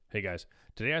Hey guys,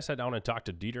 today I sat down and talked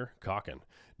to Kochan.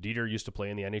 Dieter used to play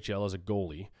in the NHL as a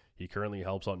goalie. He currently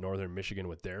helps out Northern Michigan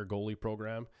with their goalie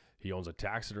program. He owns a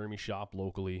taxidermy shop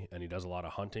locally, and he does a lot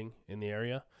of hunting in the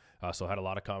area. So had a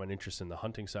lot of common interest in the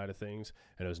hunting side of things,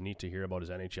 and it was neat to hear about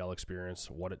his NHL experience,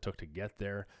 what it took to get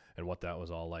there, and what that was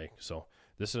all like. So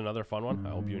this is another fun one.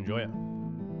 I hope you enjoy it.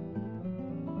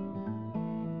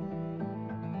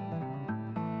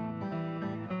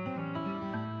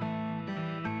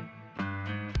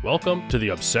 Welcome to the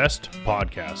Obsessed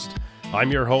Podcast.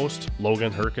 I'm your host,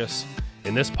 Logan Herkus.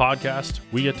 In this podcast,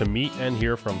 we get to meet and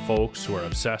hear from folks who are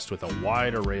obsessed with a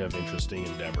wide array of interesting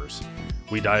endeavors.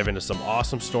 We dive into some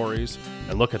awesome stories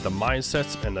and look at the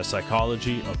mindsets and the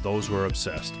psychology of those who are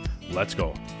obsessed. Let's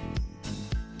go.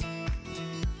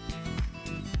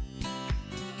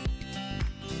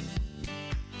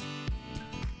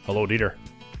 Hello, Dieter.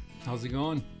 How's it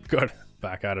going? Good.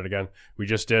 Back at it again. We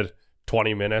just did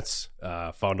 20 minutes,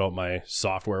 found out my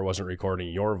software wasn't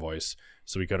recording your voice,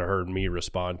 so we could have heard me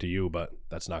respond to you, but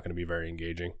that's not going to be very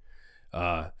engaging.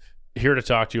 Here to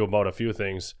talk to you about a few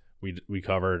things. We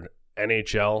covered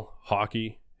NHL,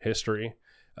 hockey, history,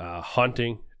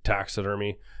 hunting,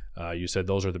 taxidermy. You said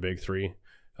those are the big three.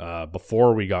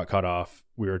 Before we got cut off,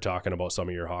 we were talking about some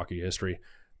of your hockey history.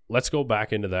 Let's go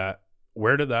back into that.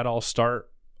 Where did that all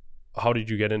start? How did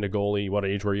you get into goalie? What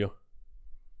age were you?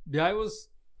 Yeah, I was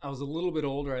a little bit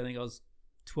older. I think I was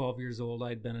 12 years old.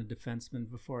 I'd been a defenseman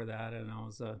before that, and I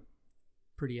was a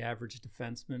pretty average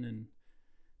defenseman. And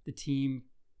the team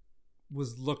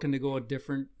was looking to go a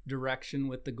different direction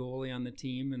with the goalie on the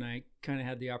team, and I kind of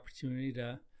had the opportunity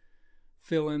to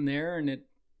fill in there, and it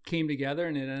came together,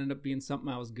 and it ended up being something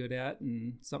I was good at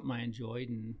and something I enjoyed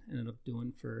and ended up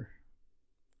doing for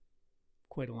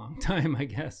quite a long time, I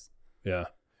guess. Yeah.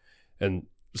 And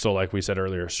so like we said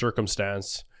earlier,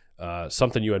 circumstance,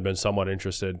 something you had been somewhat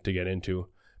interested to get into,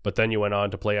 but then you went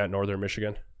on to play at Northern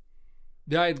Michigan.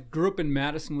 Yeah, I grew up in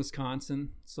Madison,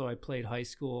 Wisconsin, so I played high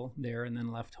school there and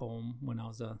then left home when I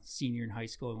was a senior in high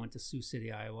school. I went to Sioux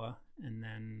City, Iowa, and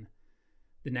then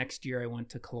the next year I went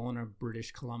to Kelowna,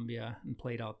 British Columbia, and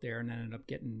played out there, and ended up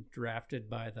getting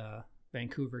drafted by the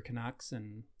Vancouver Canucks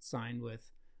and signed with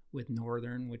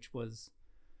Northern, which was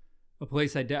a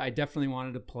place I definitely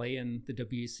wanted to play in, the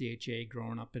WCHA,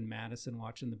 growing up in Madison,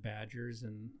 watching the Badgers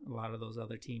and a lot of those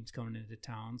other teams coming into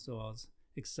town. So I was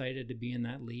excited to be in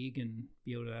that league and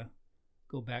be able to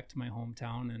go back to my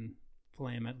hometown and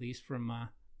play them at least from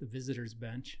the visitors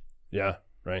bench. Yeah,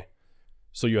 right.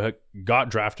 So you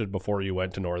got drafted before you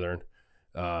went to Northern,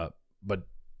 but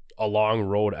a long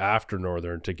road after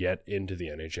Northern to get into the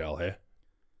NHL, hey?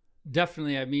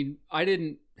 Definitely. I mean, I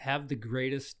didn't have the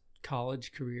greatest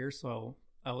college career, so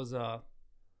I was a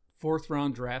 4th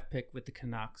round draft pick with the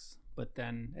Canucks, but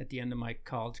then at the end of my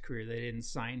college career they didn't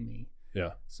sign me.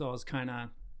 Yeah. So I was kind of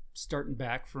starting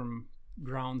back from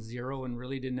ground zero and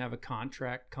really didn't have a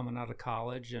contract coming out of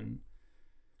college, and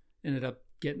ended up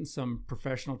getting some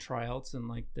professional tryouts in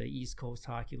like the East Coast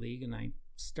Hockey League, and I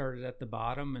started at the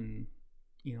bottom, and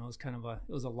it was kind of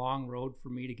it was a long road for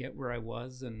me to get where I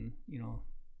was, and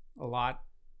a lot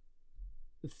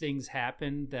of things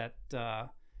happened that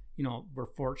were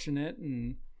fortunate,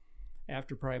 and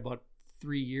after probably about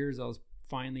 3 years I was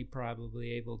finally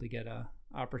probably able to get a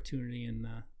opportunity in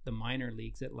the minor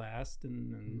leagues at last,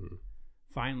 and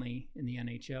finally in the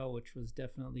NHL, which was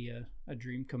definitely a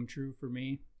dream come true for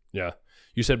me. Yeah.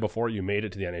 You said before you made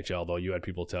it to the NHL, though, you had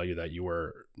people tell you that you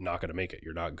were not going to make it.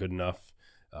 You're not good enough.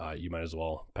 You might as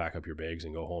well pack up your bags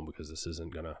and go home because this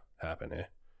isn't going to happen, eh?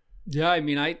 Yeah, I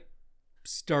mean, I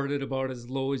started about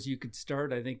as low as you could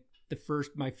start. I think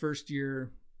my first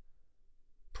year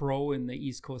pro in the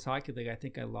East Coast Hockey League, I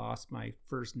think I lost my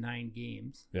first 9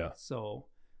 games. Yeah. So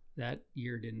that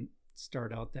year didn't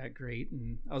start out that great,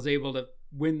 and I was able to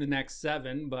win the next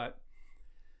 7,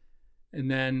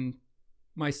 and then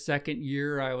my second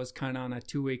year I was kind of on a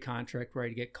 2-way contract where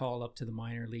I'd get called up to the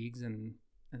minor leagues, and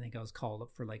I think I was called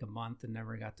up for like a month and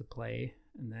never got to play.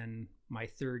 And then my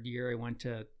 3rd year I went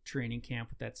to training camp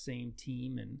with that same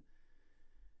team, and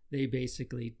they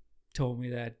basically told me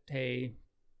that, hey,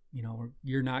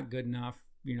 you're not good enough.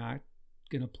 You're not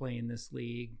going to play in this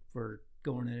league. We're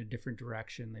going in a different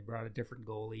direction. They brought a different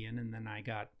goalie in, and then I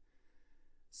got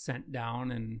sent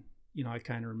down, and I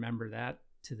kind of remember that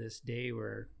to this day,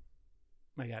 where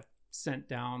I got sent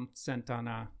on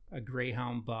a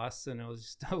Greyhound bus, and it was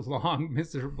just a long,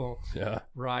 miserable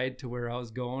ride to where I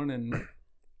was going. And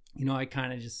I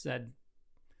kind of just said,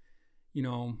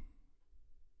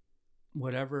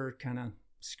 whatever, kind of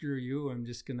screw you. I'm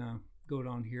just gonna go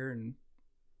down here and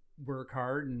work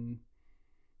hard and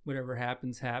whatever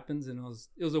happens, happens. And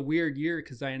it was a weird year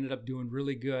because I ended up doing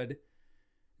really good.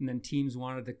 And then teams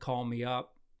wanted to call me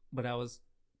up, but I was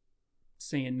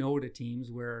saying no to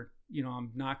teams where,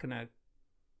 I'm not going to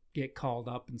get called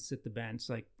up and sit the bench.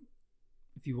 Like,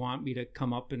 if you want me to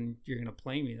come up and you're going to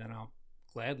play me, then I'll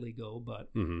gladly go. But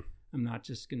I'm not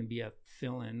just going to be a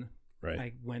fill-in. Right.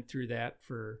 I went through that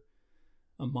for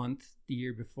a month the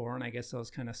year before, and I guess I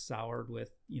was kind of soured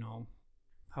with,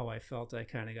 how I felt I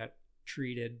kind of got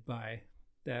treated by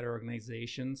that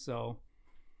organization. So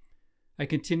I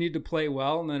continued to play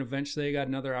well, and then eventually I got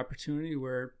another opportunity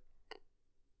where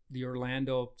the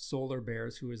Orlando Solar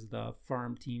Bears, who was the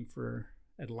farm team for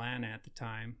Atlanta at the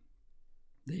time,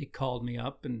 they called me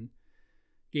up and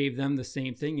gave them the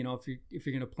same thing. If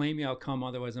you're going to play me, I'll come.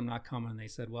 Otherwise, I'm not coming. And they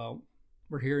said, well,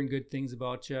 we're hearing good things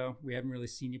about you. We haven't really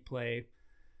seen you play.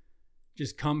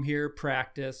 Just come here,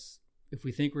 practice. If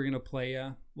we think we're going to play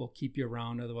you, we'll keep you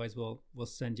around. Otherwise, we'll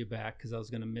send you back, because I was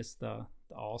going to miss the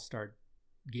All-Star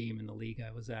game in the league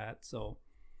I was at. So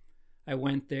I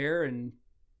went there, and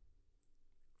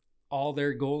all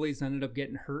their goalies ended up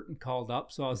getting hurt and called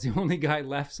up. So I was the only guy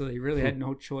left. So they really had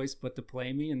no choice but to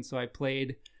play me. And so I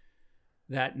played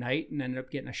that night and ended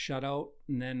up getting a shutout.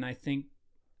 And then I think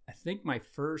my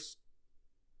first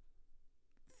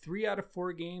 3 out of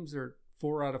 4 games or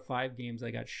 4 out of 5 games,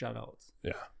 I got shutouts.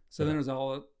 Yeah. So then it was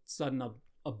all of a sudden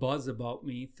a buzz about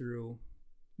me through,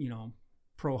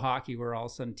 pro hockey, where all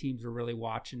of a sudden teams were really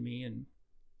watching me, and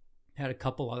had a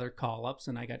couple other call-ups,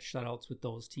 and I got shutouts with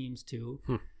those teams too.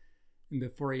 And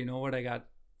before you know it, I got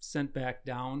sent back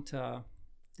down to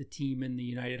the team in the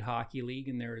United Hockey League,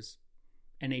 and there's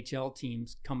NHL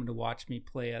teams coming to watch me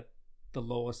play at the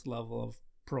lowest level of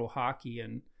pro hockey.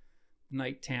 And the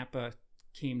night Tampa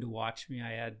came to watch me,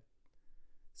 I had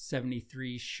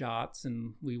 73 shots,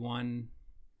 and we won,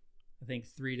 I think,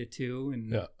 3-2.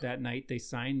 And that night they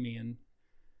signed me, and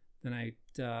then I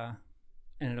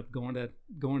ended up going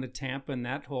to Tampa. And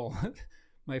that whole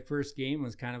my first game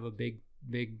was kind of a big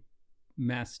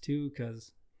mess too,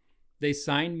 because they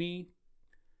signed me,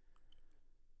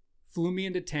 flew me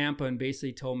into Tampa, and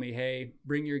basically told me, hey,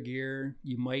 bring your gear.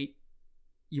 You might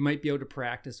be able to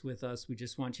practice with us. We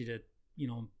just want you to,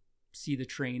 see the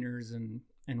trainers and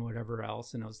whatever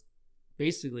else. And it was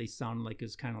basically sounded like it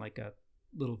was kind of like a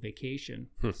little vacation.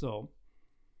 So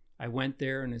I went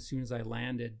there, and as soon as I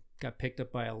landed, got picked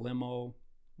up by a limo,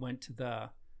 went to the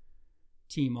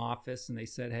team office, and they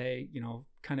said, hey,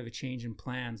 kind of a change in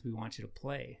plans. We want you to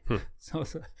play. So I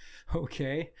was like,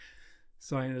 okay.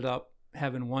 So I ended up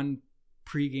having one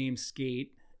pregame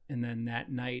skate, and then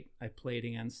that night I played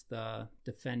against the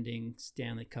defending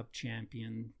Stanley Cup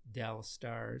champion Dallas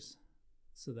Stars.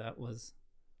 So that was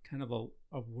kind of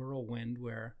a whirlwind,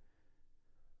 where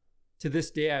to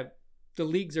this day the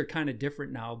leagues are kind of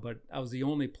different now, but I was the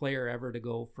only player ever to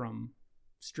go from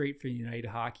straight from the United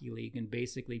Hockey League and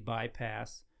basically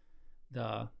bypass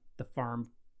the farm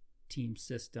team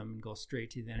system and go straight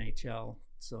to the NHL.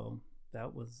 So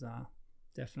that was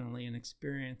definitely an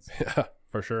experience. Yeah,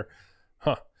 for sure.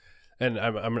 And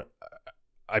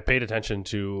I paid attention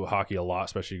to hockey a lot,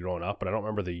 especially growing up, but I don't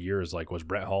remember the years. Like, was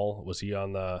Brett Hull, he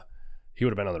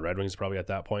would have been on the Red Wings probably at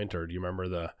that point, or do you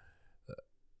remember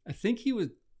I think he was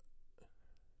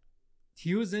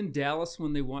in Dallas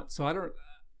when they won. So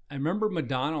I remember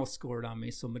Madonna scored on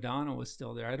me, so Madonna was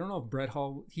still there. I don't know if Brett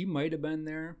Hull, he might have been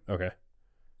there. Okay.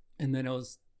 And then it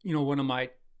was, one of my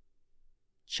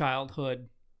childhood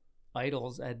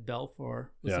idols, Ed Belfour,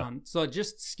 was on. So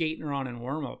just skating around in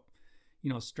warm-up,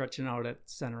 stretching out at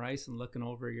center ice and looking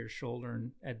over your shoulder,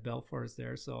 and Ed Belfour is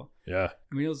there. So, yeah.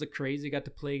 I mean, it was got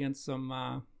to play against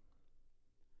some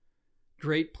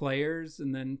great players,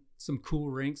 and then some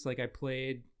cool rinks. Like, I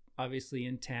played, obviously,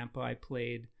 in Tampa. I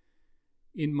played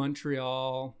in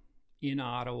Montreal, in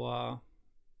Ottawa,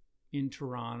 in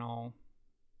Toronto,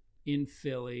 in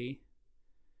Philly,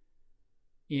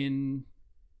 in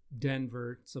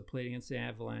Denver. So played against the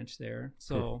Avalanche there.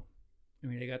 So, I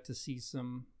mean, I got to see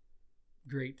some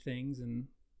great things and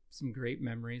some great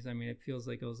memories. I mean, it feels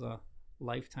like it was a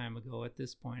lifetime ago at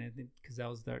this point, I think, because that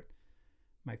was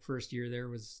my first year there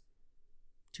was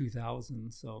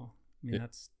 2000. So, I mean,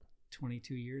 that's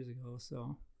 22 years ago.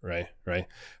 So right.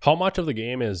 How much of the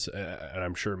game is, and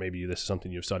I'm sure maybe this is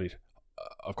something you've studied,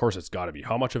 of course it's got to be,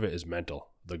 how much of it is mental,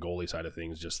 the goalie side of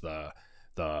things, just the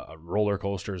roller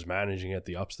coasters, managing it,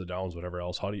 the ups, the downs, whatever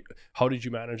else? How did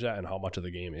you manage that, and how much of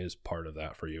the game is part of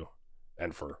that for you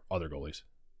and for other goalies?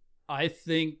 I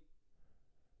think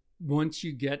once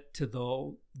you get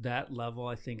to that level,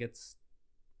 I think it's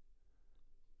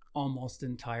almost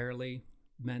entirely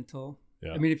mental.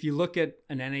 Yeah. I mean, if you look at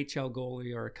an NHL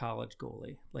goalie or a college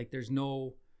goalie, like, there's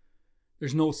no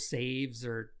there's no saves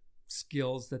or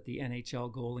skills that the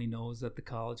NHL goalie knows that the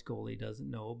college goalie doesn't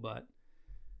know, but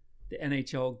the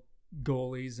NHL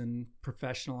goalies and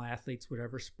professional athletes,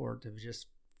 whatever sport, have just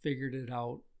figured it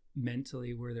out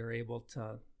mentally where they're able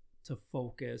to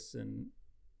focus and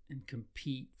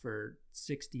compete for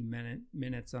 60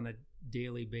 minutes on a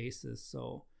daily basis.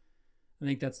 So I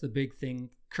think that's the big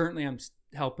thing. Currently, I'm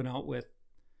helping out with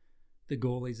the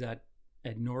goalies at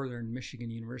Northern Michigan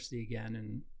University again.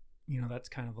 And, that's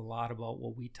kind of a lot about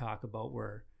what we talk about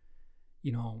where,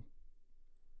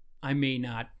 I may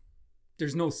not,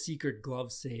 there's no secret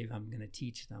glove save I'm going to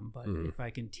teach them, but if I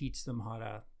can teach them how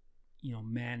to,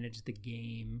 manage the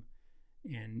game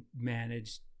and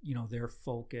manage, their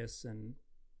focus and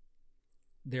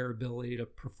their ability to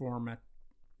perform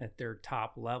at their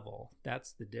top level,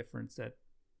 that's the difference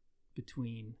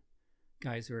between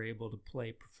guys who are able to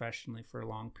play professionally for a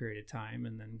long period of time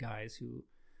and then guys who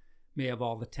may have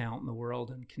all the talent in the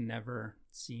world and can never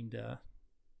seem to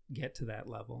get to that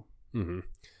level. Mm-hmm.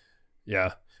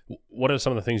 Yeah. What are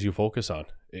some of the things you focus on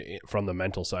from the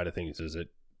mental side of things? Is it,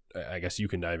 I guess you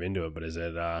can dive into it, but is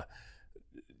it,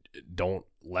 don't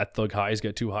let the highs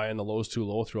get too high and the lows too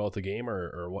low throughout the game,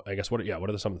 or what, I guess what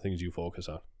are some of the things you focus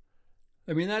on?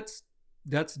 I mean, that's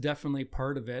definitely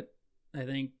part of it. I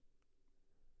think,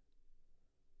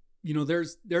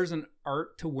 there's an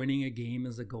art to winning a game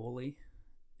as a goalie.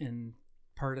 And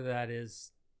part of that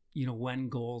is, when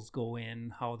goals go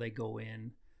in, how they go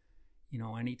in,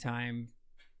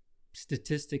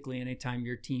 statistically, anytime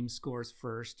your team scores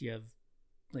first, you have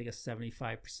like a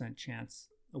 75% chance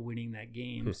of winning that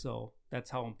game. So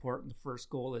that's how important the first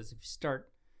goal is. If you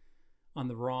start on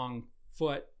the wrong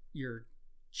foot, your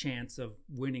chance of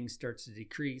winning starts to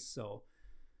decrease. So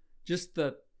just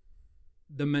the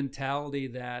mentality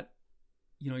that,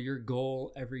 your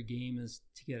goal every game is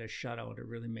to get a shutout. It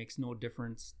really makes no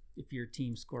difference if your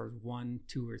team scores 1,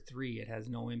 2, or 3. It has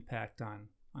no impact on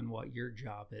what your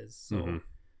job is. So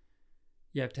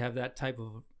you have to have that type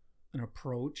of an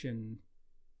approach, and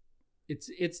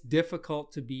it's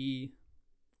difficult to be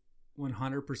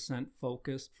 100%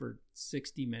 focused for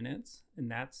 60 minutes, and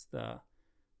that's the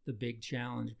big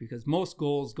challenge, because most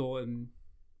goals go in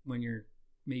when you're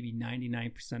maybe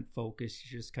 99%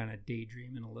 focused. You're just kind of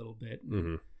daydreaming a little bit.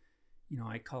 And,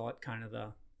 I call it kind of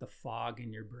the fog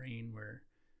in your brain where,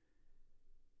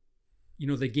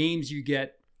 the games you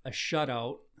get a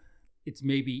shutout, it's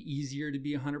maybe easier to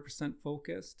be 100%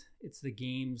 focused. It's the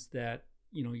games that,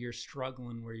 you're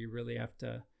struggling where you really have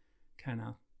to kind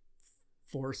of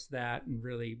force that and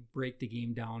really break the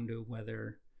game down to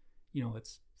whether,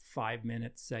 it's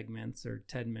 5-minute segments or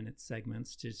 10-minute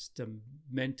segments, just to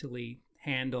mentally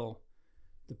handle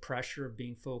the pressure of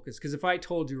being focused. Because if I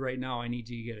told you right now, I need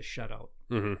you to get a shutout,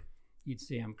 you'd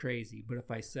say I'm crazy. But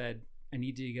if I said, I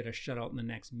need you to get a shutout in the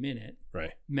next minute,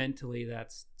 right, mentally,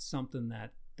 that's something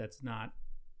that's not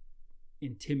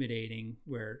intimidating,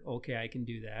 where, okay, I can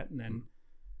do that. And then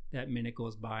that minute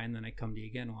goes by, and then I come to you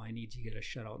again, well, I need you to get a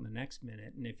shutout in the next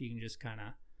minute. And if you can just kind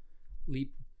of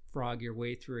leapfrog your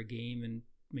way through a game and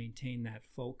maintain that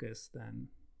focus, then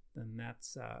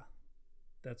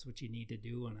that's what you need to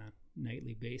do on a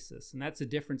nightly basis. And that's the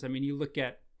difference. I mean, you look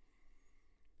at,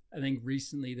 I think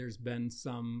recently there's been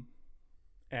some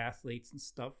athletes and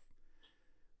stuff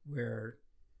where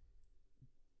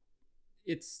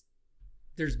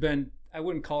there's been, I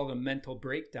wouldn't call it a mental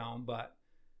breakdown, but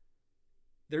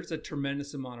there's a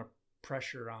tremendous amount of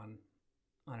pressure on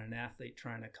an athlete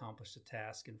trying to accomplish a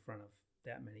task in front of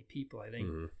that many people. I think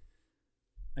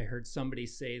I heard somebody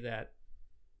say that,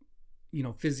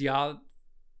 physiology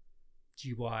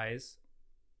wise,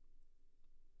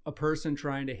 a person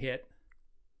trying to hit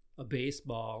a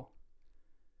baseball,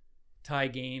 tie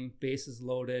game, bases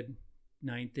loaded,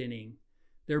 9th inning,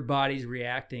 their body's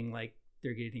reacting like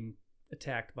they're getting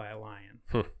attacked by a lion.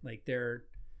 Like their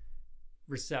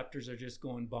receptors are just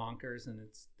going bonkers, and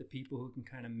it's the people who can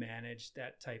kind of manage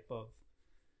that type of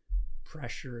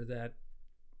pressure that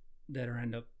are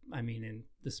in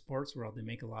the sports world, they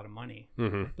make a lot of money.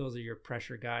 Those are your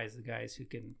pressure guys, the guys who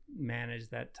can manage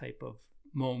that type of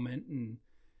moment. And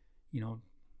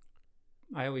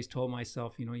I always told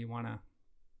myself, you want to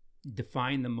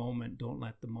define the moment, don't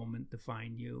let the moment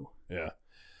define you. Yeah.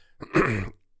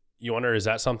 You wonder, is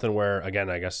that something where, again,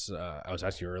 I guess I was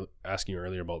asking you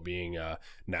earlier about being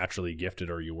naturally gifted,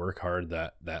 or you work hard,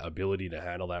 that ability to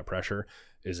handle that pressure,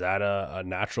 is that a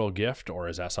natural gift, or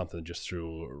is that something just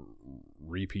through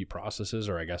repeat processes?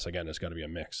 Or I guess, again, it's got to be a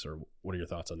mix. Or what are your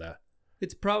thoughts on that?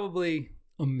 It's probably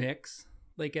a mix.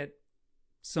 Like at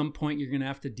some point you're going to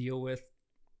have to deal with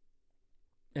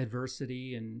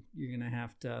adversity, and you're going to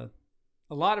have to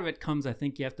a lot of it comes, I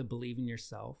think you have to believe in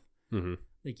yourself. Mm-hmm.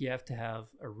 Like you have to have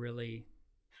a really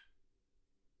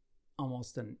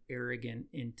almost an arrogant,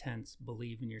 intense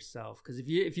belief in yourself. Because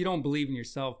if you don't believe in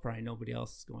yourself, probably nobody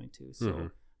else is going to. So,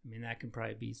 I mean, that can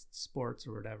probably be sports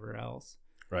or whatever else.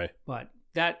 Right. But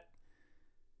that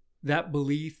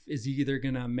belief is either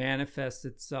going to manifest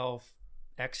itself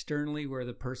externally where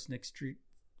the person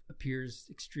appears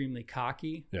extremely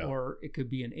cocky, or it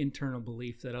could be an internal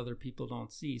belief that other people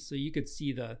don't see. So you could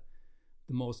see the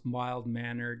most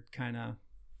mild-mannered, kind of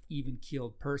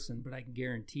even-keeled person, but I can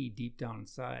guarantee deep down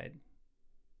inside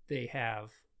they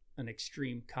have an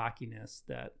extreme cockiness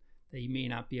that you may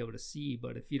not be able to see.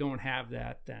 But if you don't have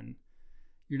that, then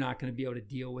you're not going to be able to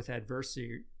deal with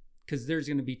adversity, because there's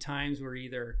going to be times where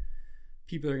either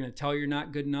people are going to tell you're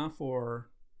not good enough, or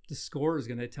the score is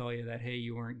going to tell you that, hey,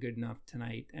 you weren't good enough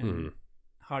tonight. And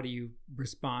how do you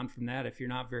respond from that? If you're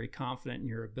not very confident in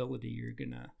your ability, you're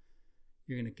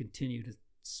going to continue to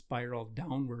spiral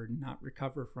downward and not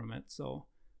recover from it. So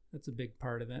that's a big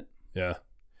part of it. Yeah.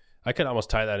 I could almost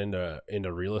tie that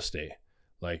into real estate.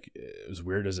 Like, as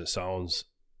weird as it sounds,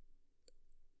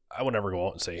 I would never go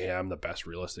out and say, hey, I'm the best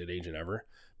real estate agent ever.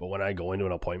 But when I go into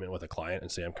an appointment with a client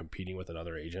and say I'm competing with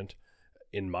another agent,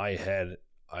 in my head,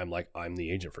 I'm like, I'm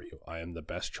the agent for you. I am the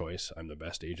best choice. I'm the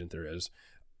best agent there is.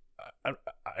 I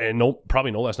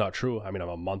probably know that's not true. I mean, I'm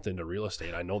a month into real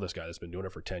estate. I know this guy that's been doing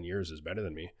it for 10 years is better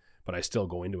than me, but I still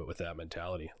go into it with that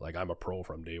mentality. Like, I'm a pro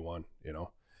from day one, you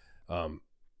know?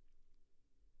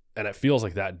 And it feels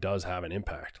like that does have an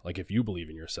impact. Like, if you believe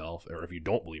in yourself, or if you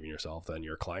don't believe in yourself, then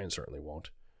your client certainly won't,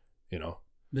 you know?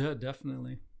 Yeah,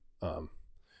 definitely. But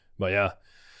yeah,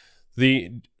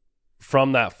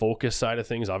 from that focus side of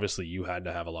things, obviously you had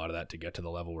to have a lot of that to get to the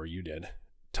level where you did.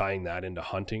 Tying that into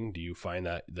hunting, do you find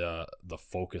that the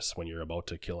focus when you're about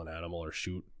to kill an animal or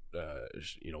shoot,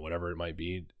 whatever it might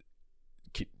be,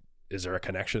 is there a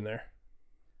connection there?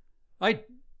 I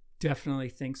definitely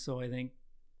think so. I think,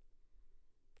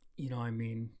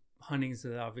 hunting's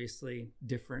obviously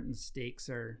different, and stakes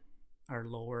are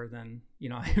lower than, you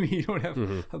don't have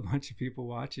a bunch of people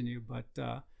watching you, but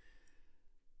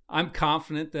I'm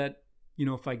confident that,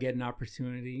 if I get an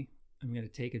opportunity, I'm going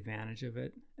to take advantage of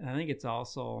it. And I think it's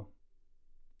also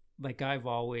like I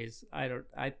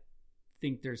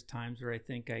think there's times where I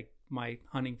think my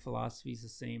hunting philosophy is the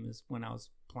same as when I was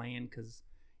playing, because,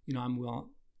 I'm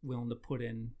willing to put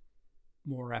in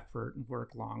more effort and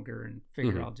work longer and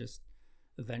figure I'll just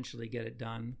eventually get it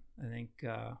done. I think,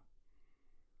 the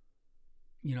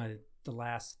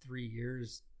last 3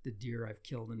 years, the deer I've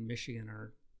killed in Michigan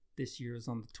this year was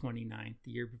on the 29th,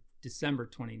 December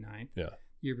 29th. Yeah.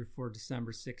 Year before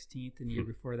December 16th, and year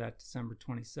before that December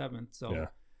 27th. So yeah.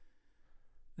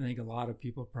 I think a lot of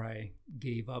people probably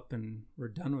gave up and were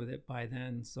done with it by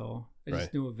then. So I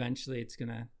just knew eventually it's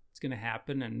gonna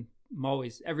happen. And I'm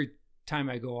always, every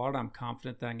time I go out, I'm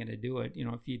confident that I'm gonna do it.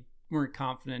 If you weren't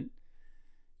confident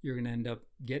you're gonna end up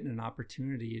getting an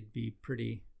opportunity, it'd be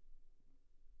pretty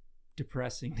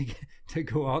depressing to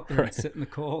go out there and sit in the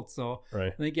cold. So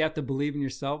I think you have to believe in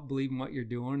yourself, believe in what you're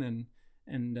doing,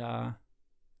 and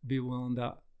be willing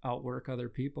to outwork other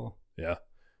people. Yeah.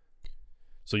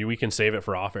 So we can save it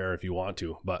for off air if you want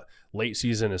to, but late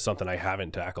season is something I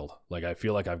haven't tackled. Like, I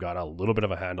feel like I've got a little bit of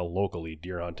a handle locally,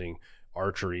 deer hunting,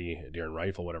 archery, deer and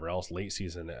rifle, whatever else. Late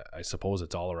season, I suppose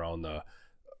it's all around the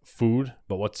food,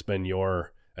 but what's been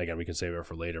again, we can save it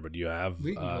for later, but do you have...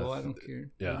 We can go, I don't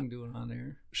care. Yeah. I can do it on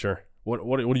air. Sure.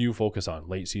 What do you focus on?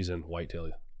 Late season,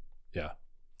 whitetail? Yeah.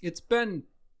 It's been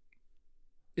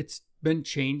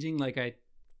changing. Like,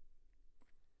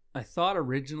 I thought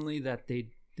originally that they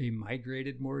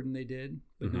migrated more than they did,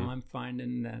 but now I'm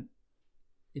finding that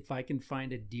if I can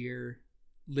find a deer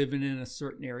living in a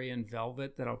certain area in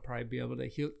velvet, that I'll probably be able to,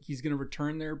 he's going to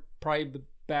return there probably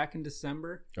back in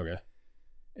December. Okay.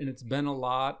 And it's been a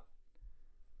lot.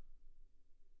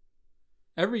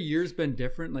 Every year's been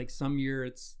different. Like, some year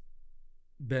it's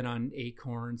been on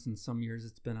acorns, and some years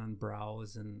it's been on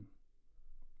browse, and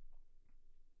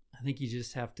I think you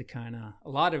just have to a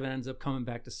lot of it ends up coming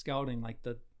back to scouting. Like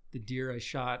the deer I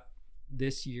shot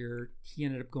this year, he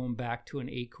ended up going back to an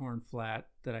acorn flat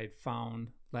that I'd found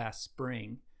last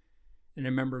spring. And I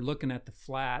remember looking at the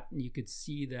flat, and you could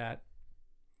see that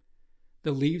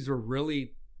the leaves were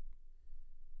really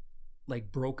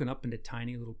like broken up into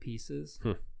tiny little pieces,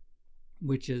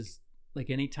 which is like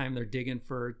anytime they're digging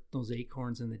for those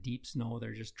acorns in the deep snow,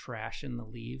 they're just trashing the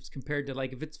leaves, compared to,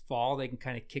 like, if it's fall, they can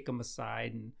kind of kick them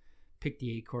aside and pick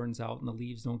the acorns out and the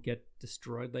leaves don't get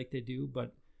destroyed like they do.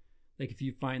 But like, if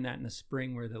you find that in the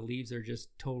spring where the leaves are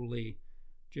just totally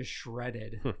just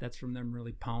shredded, that's from them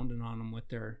really pounding on them with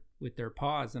their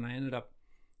paws. And I ended up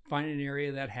find an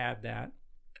area that had that.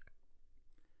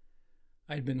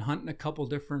 I'd been hunting a couple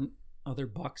different other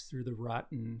bucks through the rut,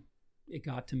 and it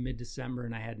got to mid-December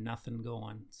and I had nothing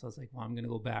going. So I was like, well, I'm going to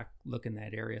go back, look in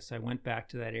that area. So I went back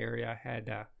to that area. I had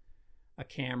a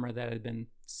camera that had been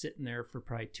sitting there for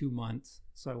probably 2 months.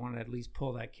 So I wanted to at least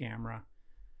pull that camera,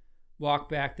 walk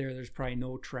back there. There's probably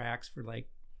no tracks for like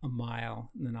a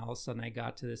mile. And then all of a sudden I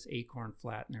got to this acorn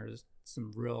flat and there was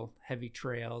some real heavy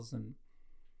trails. And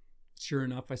sure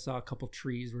enough, I saw a couple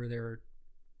trees where they were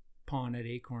pawing at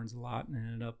acorns a lot, and I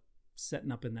ended up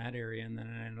setting up in that area. And then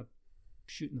I ended up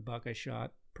shooting the buck I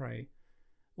shot probably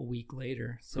a week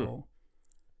later. So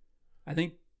I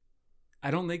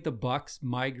don't think the bucks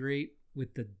migrate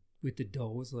with the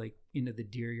does like into the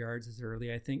deer yards as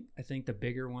early. I think the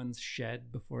bigger ones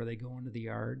shed before they go into the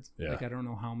yards. Yeah. Like I don't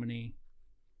know how many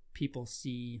people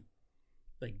see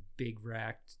like big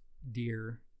racked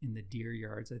deer in the deer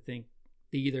yards. I think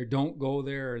they either don't go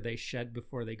there or they shed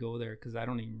before they go there, because I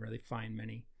don't even really find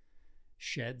many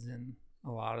sheds in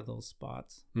a lot of those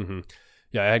spots. Mm-hmm.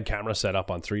 Yeah, I had cameras set up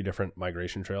on 3 different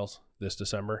migration trails this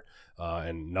December,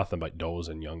 and nothing but does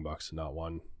and young bucks. Not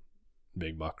one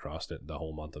big buck crossed it the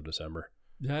whole month of December.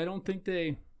 Yeah, I don't think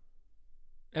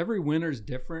every winter's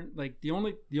different. Like the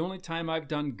only time I've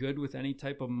done good with any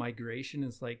type of migration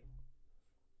is like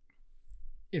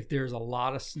if there's a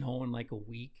lot of snow in like a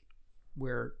week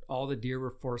where all the deer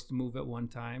were forced to move at one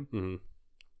time. Mm-hmm.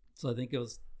 So I think it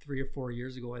was 3 or 4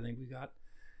 years ago, I think we got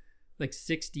like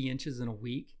 60 inches in a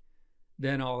week.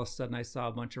 Then all of a sudden I saw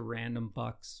a bunch of random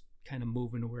bucks kind of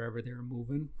moving to wherever they were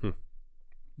moving.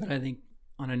 But I think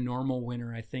on a normal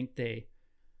winter, I think they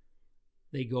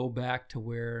go back to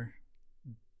where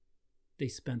they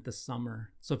spent the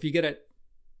summer. So if you get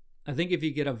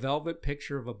a velvet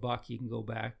picture of a buck, you can go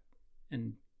back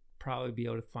and probably be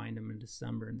able to find them in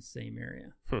December in the same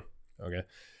area. Okay.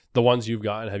 The ones you've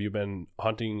gotten, have you been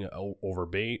hunting over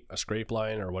bait, a scrape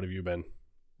line, or what have you been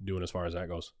doing as far as that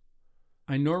goes?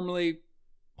 I normally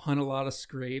hunt a lot of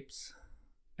scrapes.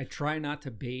 I try not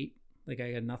to bait. Like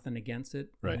I got nothing against it.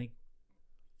 Right. I think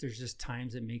there's just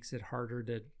times it makes it harder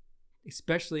to,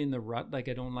 especially in the rut. Like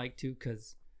I don't like to,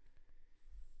 because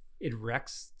it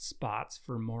wrecks spots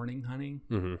for morning hunting.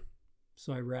 Mm-hmm.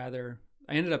 So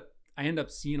I end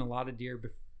up seeing a lot of deer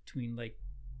between like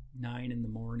 9 in the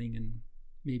morning and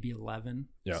maybe 11.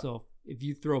 Yeah. So if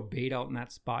you throw bait out in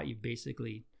that spot, you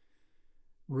basically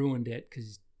ruined it,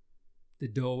 because the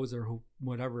does or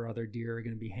whatever other deer are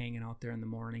going to be hanging out there in the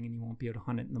morning, and you won't be able to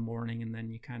hunt it in the morning, and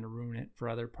then you kind of ruin it for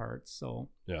other parts. So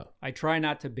yeah, I try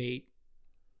not to bait.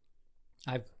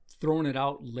 I've thrown it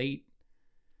out late,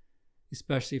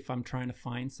 especially if I'm trying to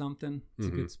find something. It's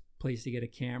a good place to get a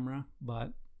camera,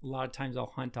 but a lot of times I'll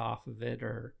hunt off of it,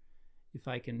 or if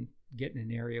I can get in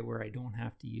an area where I don't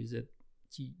have to use it,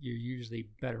 you're usually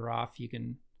better off. You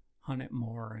can hunt it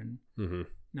more and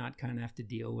not kind of have to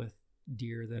deal with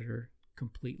deer that are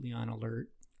completely on alert.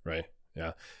 Right.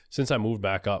 Yeah. Since I moved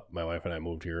back up, my wife and I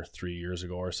moved here 3 years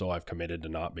ago or so, I've committed to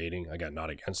not baiting. Again, not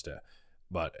against it,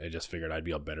 but I just figured I'd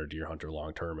be a better deer hunter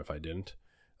long term if I didn't.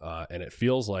 And it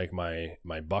feels like my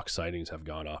buck sightings have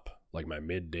gone up. Like my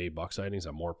midday buck sightings,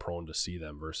 I'm more prone to see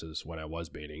them versus when I was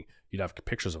baiting. You'd have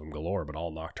pictures of them galore, but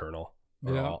all nocturnal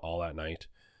or all at night.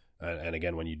 And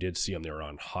again, when you did see them, they were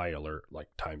on high alert, like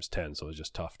times 10. So it was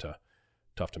just tough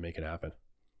to make it happen.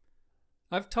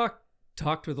 I've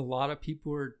talked with a lot of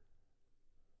people who are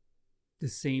the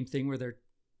same thing, where they're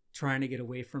trying to get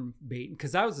away from baiting.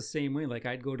 Because I was the same way. Like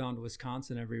I'd go down to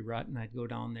Wisconsin every rut, and I'd go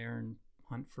down there and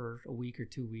hunt for a week or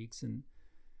 2 weeks and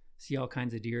see all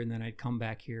kinds of deer, and then I'd come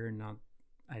back here and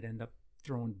I'd end up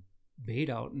throwing bait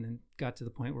out, and then got to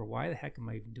the point where, why the heck am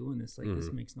I even doing this? Like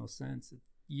this makes no sense.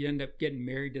 You end up getting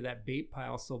married to that bait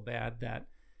pile so bad that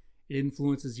it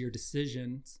influences your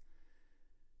decisions,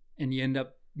 and you end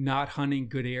up not hunting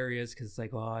good areas because it's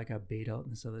like, oh, I got bait out in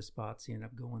this other spot, so you end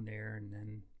up going there. And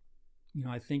then,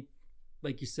 I think,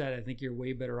 like you said, I think you're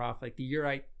way better off. Like the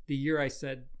year I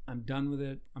said I'm done with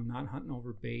it, I'm not hunting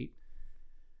over bait,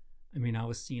 I mean, I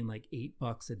was seeing like 8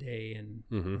 bucks a day, and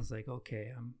I was like,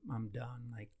 okay, I'm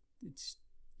done. Like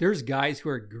there's guys who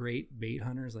are great bait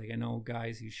hunters. Like I know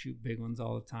guys who shoot big ones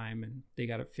all the time, and they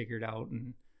got it figured out.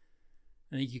 And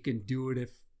I think you can do it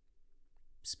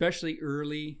especially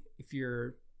early, if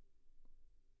you're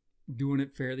doing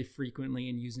it fairly frequently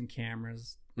and using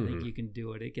cameras. I think you can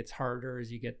do it. It gets harder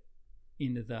as you get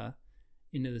into the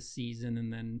season,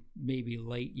 and then maybe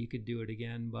late you could do it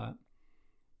again. But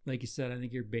like you said, I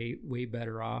think you're way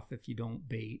better off if you don't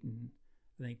bait. And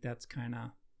I think that's kind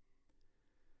of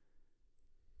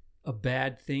a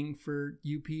bad thing for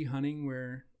UP hunting,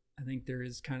 where I think there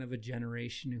is kind of a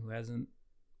generation who hasn't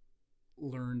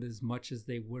learned as much as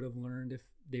they would have learned if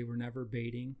they were never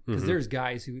baiting. Because there's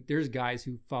guys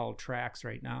who follow tracks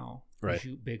right now, who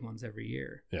shoot big ones every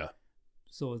year. Yeah.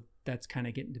 So that's kind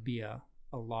of getting to be a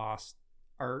lost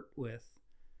art with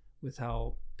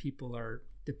how people are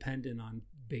dependent on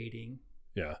baiting.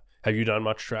 Yeah. Have you done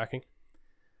much tracking?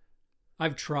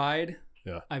 I've tried.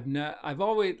 Yeah. I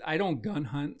don't gun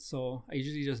hunt, so I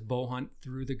usually just bow hunt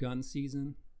through the gun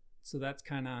season. So that's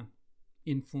kind of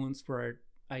influenced where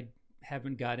I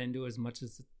haven't got into as much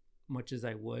as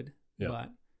I would. Yeah.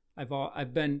 But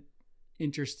I've been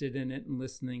interested in it and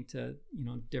listening to,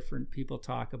 different people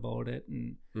talk about it,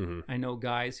 and I know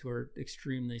guys who are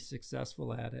extremely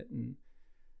successful at it, and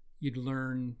you'd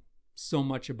learn so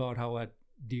much about how a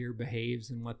deer behaves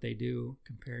and what they do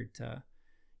compared to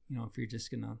if you're just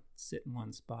gonna sit in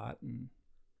one spot. And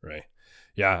right.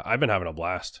 Yeah, I've been having a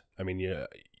blast. I mean,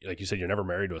 like you said, you're never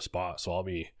married to a spot, so I'll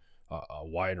be a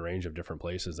wide range of different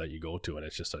places that you go to, and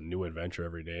it's just a new adventure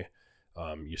every day.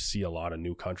 You see a lot of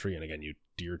new country, and again,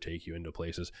 deer take you into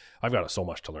places. I've got so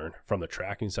much to learn from the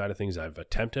tracking side of things. I've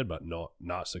attempted, but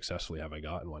not successfully have I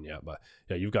gotten one yet. But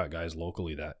yeah, you've got guys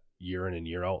locally that year in and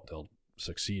year out, they'll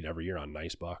succeed every year on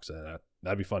nice bucks, and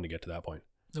that'd be fun to get to that point.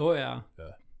 Oh yeah.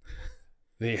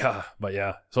 Yeah, but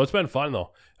yeah, so it's been fun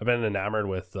though. I've been enamored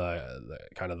with the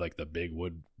kind of like the big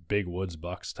woods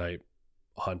bucks type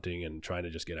hunting and trying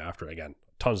to just get after it. Again,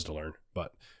 tons to learn,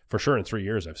 but for sure in 3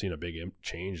 years I've seen a big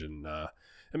change, and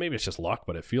maybe it's just luck,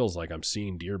 but it feels like I'm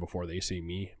seeing deer before they see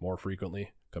me more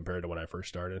frequently compared to when I first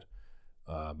started.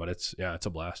 But it's a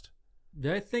blast.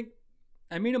 Yeah,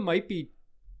 I mean, it might be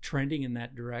trending in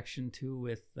that direction too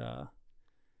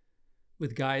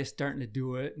with guys starting to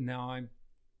do it. And now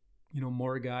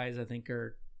more guys I think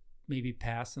are maybe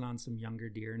passing on some younger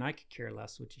deer, and I could care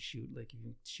less what you shoot. Like, you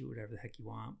can shoot whatever the heck you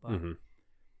want,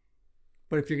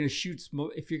 but if you're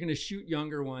gonna shoot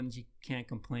younger ones, you can't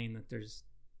complain that there's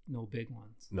no big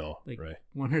ones. No, like right.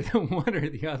 one or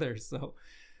the other. So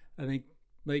I think,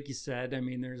 like you said, I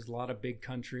mean, there's a lot of big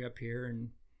country up here, and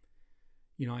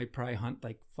I probably hunt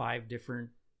like 5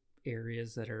 different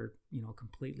areas that are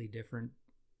completely different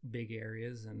big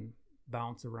areas, and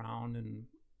bounce around and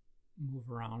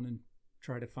move around and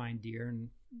try to find deer. And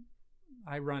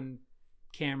I run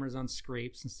cameras on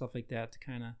scrapes and stuff like that to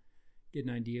kind of get an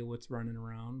idea what's running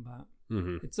around. But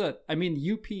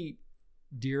UP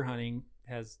deer hunting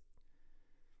has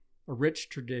a rich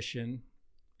tradition.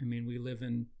 I mean, we live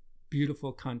in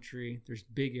beautiful country. There's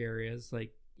big areas,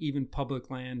 like even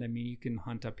public land. I mean, you can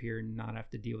hunt up here and not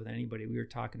have to deal with anybody. We were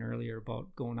talking earlier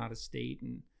about going out of state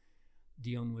and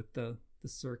dealing with the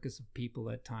circus of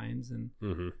people at times. And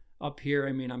up here,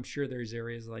 I mean, I'm sure there's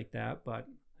areas like that, but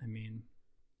I mean,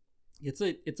 it's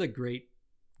a great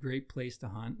place to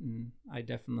hunt, and I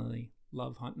definitely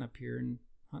love hunting up here and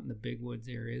hunting the big woods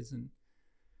areas and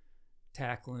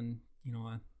tackling,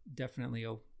 definitely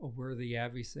a worthy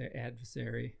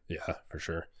adversary. Yeah, for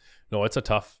sure. No, it's a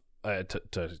tough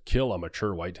to kill a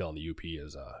mature whitetail in the UP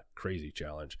is a crazy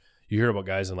challenge. You hear about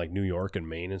guys in like New York and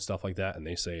Maine and stuff like that, and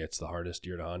they say it's the hardest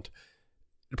deer to hunt.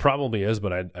 It probably is,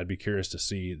 but I'd be curious to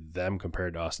see them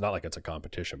compared to us. Not like it's a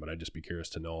competition, but I'd just be curious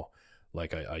to know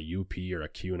like a UP or a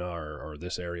CUNA or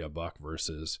this area buck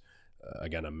versus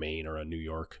again a Maine or a New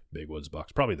York big woods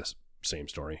bucks. Probably the same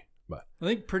story, but I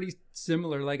think pretty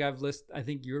similar. Like I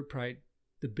think you're probably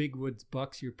the big woods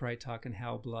bucks. You're probably talking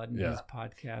Hal Blood and his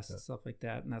podcast and stuff like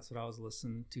that, and that's what I was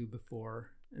listening to before.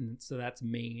 And so that's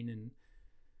Maine. And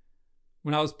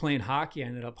when I was playing hockey, I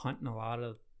ended up hunting a lot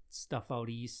of stuff out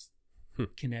east.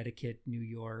 Connecticut, New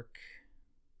York,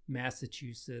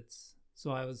 Massachusetts.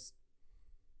 So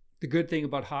the good thing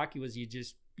about hockey was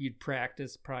you'd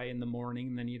practice probably in the morning,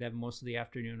 and then you'd have most of the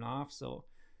afternoon off. So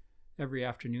every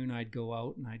afternoon I'd go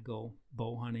out and I'd go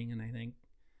bow hunting. And I think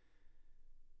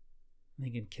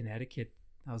in Connecticut,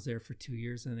 I was there for 2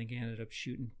 years, and I think I ended up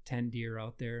shooting 10 deer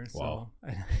out there. Wow.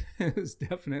 So it was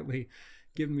definitely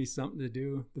giving me something to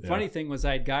do. The funny thing was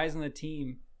I had guys on the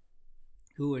team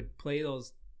who would play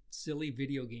those silly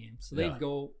video games. So they'd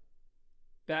go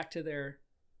back to their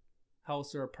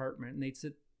house or apartment, and they'd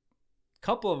sit. A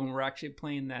couple of them were actually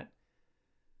playing that,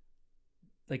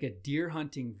 like a deer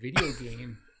hunting video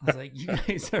game. I was like, you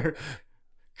guys are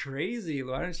crazy.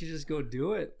 Why don't you just go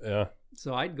do it? Yeah.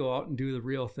 So I'd go out and do the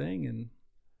real thing, and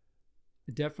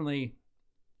it definitely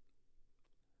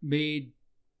made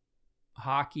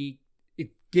hockey.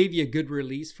 It gave you a good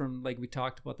release from, like we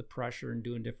talked about, the pressure and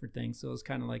doing different things. So it was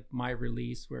kind of like my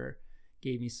release, where it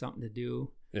gave me something to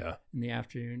do in the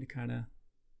afternoon to kind of,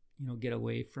 get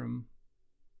away from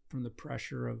the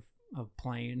pressure of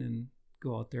playing and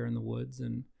go out there in the woods.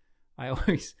 And I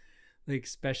always, like,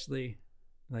 especially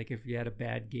Like if you had a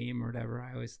bad game or whatever,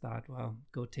 I always thought, well,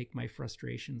 go take my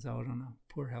frustrations out on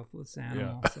a poor helpless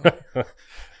animal. Yeah. So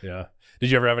Yeah.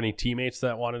 Did you ever have any teammates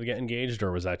that wanted to get engaged,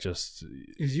 or was that just?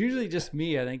 it was usually just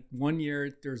me. I think one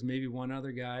year there's maybe one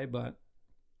other guy, but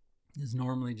it's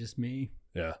normally just me.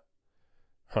 Yeah.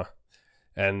 Huh.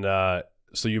 And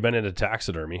so you've been into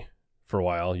taxidermy for a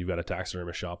while. You've got a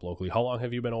taxidermy shop locally. How long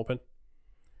have you been open?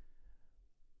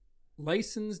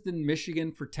 Licensed in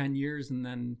Michigan for 10 years, and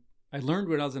then I learned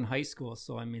when I was in high school.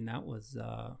 So, I mean, that was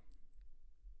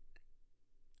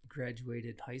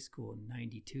graduated high school in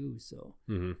 92. So,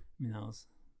 I mean, that was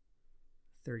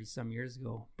 30 some years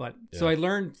ago. But so I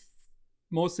learned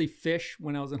mostly fish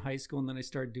when I was in high school, and then I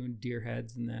started doing deer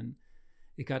heads. And then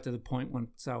it got to the point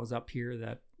once I was up here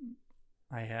that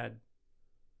I had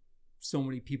so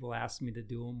many people ask me to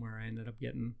do them, where I ended up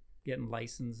getting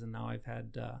licensed. And now I've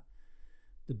had the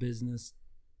business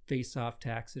Face Off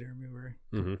Taxidermy, where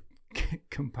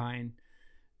combine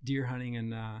deer hunting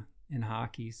and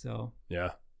hockey. So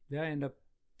yeah, I end up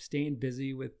staying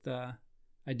busy with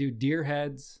I do deer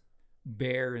heads,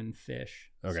 bear, and fish.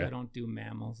 Okay. So I don't do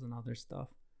mammals and other stuff.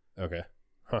 Okay.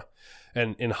 Huh.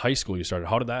 And in high school you started.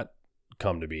 How did that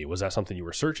come to be? Was that something you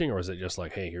were searching, or was it just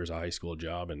like, hey, here's a high school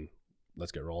job and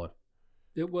let's get rolling?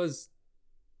 It was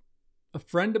a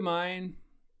friend of mine.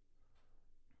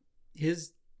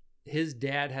 His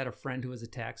dad had a friend who was a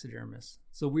taxidermist.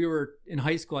 So we were in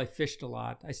high school. I fished a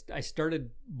lot. I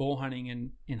started bow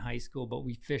hunting in high school, but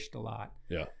we fished a lot.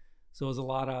 Yeah. So it was a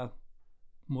lot of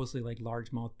mostly like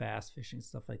largemouth bass fishing,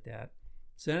 stuff like that.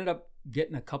 So I ended up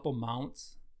getting a couple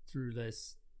mounts through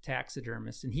this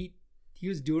taxidermist, and he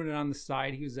was doing it on the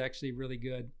side. He was actually really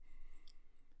good.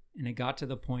 And it got to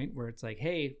the point where it's like,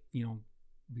 hey, will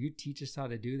you teach us how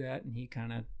to do that? And he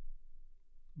kind of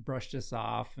brushed us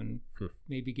off and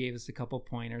maybe gave us a couple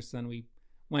pointers. Then we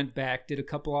went back, did a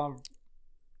couple of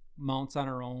mounts on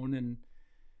our own, and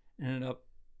ended up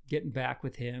getting back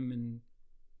with him, and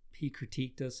he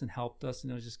critiqued us and helped us.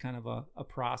 And it was just kind of a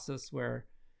process where,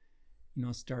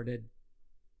 started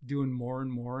doing more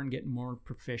and more and getting more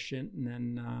proficient. And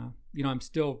then, I'm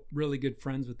still really good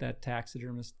friends with that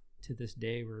taxidermist to this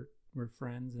day. We're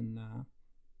friends, and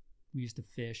we used to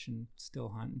fish and still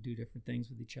hunt and do different things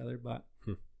with each other. But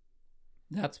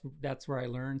that's where I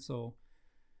learned. So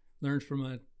learned from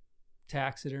a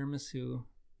taxidermist who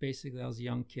basically, I was a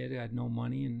young kid, I had no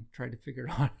money, and tried to figure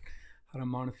out how to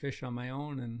mount a fish on my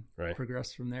own and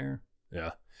progress from there.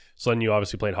 Yeah. So then you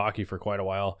obviously played hockey for quite a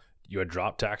while. You had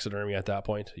dropped taxidermy at that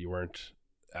point. You weren't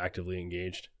actively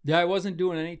engaged. Yeah, I wasn't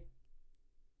doing any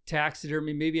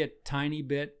taxidermy, maybe a tiny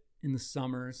bit in the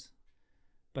summers.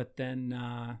 But then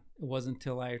it wasn't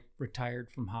until I retired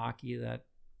from hockey that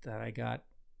I got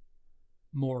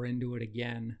more into it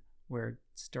again, where it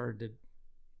started to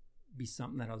be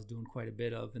something that I was doing quite a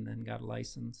bit of, and then got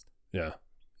licensed. Yeah.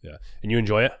 Yeah. And you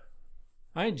enjoy it?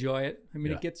 I enjoy it. I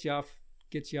mean, it gets you off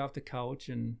the couch,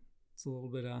 and it's a little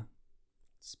bit of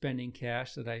spending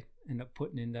cash that I end up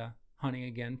putting into hunting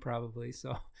again, probably.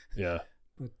 So yeah.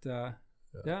 But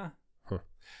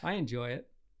I enjoy it.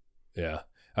 Yeah.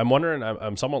 I'm wondering,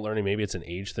 I'm somewhat learning, maybe it's an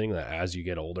age thing, that as you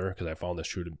get older, because I found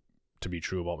this to be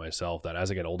true about myself, that as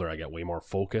I get older, I get way more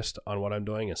focused on what I'm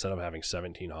doing. Instead of having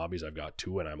 17 hobbies, I've got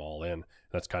 2 and I'm all in.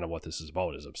 That's kind of what this is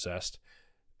about, is obsessed.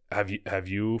 Have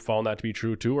you found that to be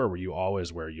true too, or were you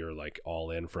always where you're like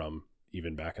all in from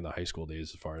even back in the high school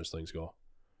days as far as things go?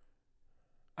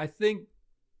 I think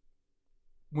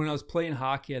when I was playing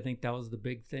hockey, I think that was the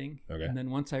big thing. Okay. And then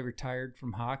once I retired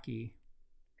from hockey,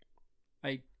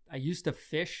 I used to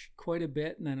fish quite a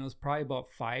bit, and then it was probably about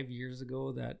 5 years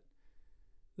ago that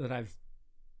I've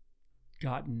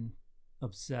gotten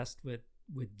obsessed with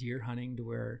deer hunting, to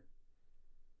where,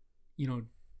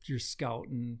 you're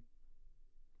scouting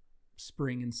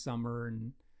spring and summer,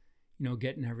 and,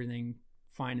 getting everything,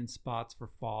 finding spots for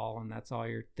fall, and that's all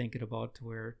you're thinking about, to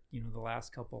where, the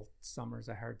last couple summers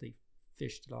I hardly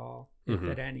fished at all, if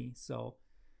at any. So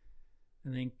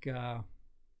I think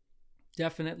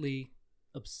definitely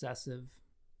obsessive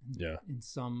in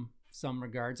some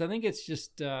regards. I think it's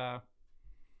just I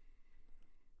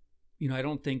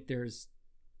don't think there's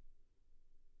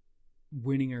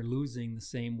winning or losing the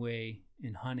same way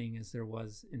in hunting as there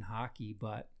was in hockey,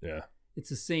 but it's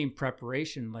the same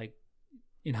preparation. Like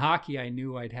in hockey, I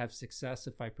knew I'd have success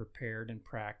if I prepared and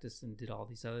practiced and did all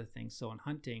these other things. So in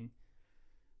hunting,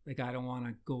 like, I don't want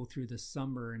to go through the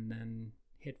summer and then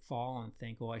hit fall and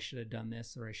think, oh, I should have done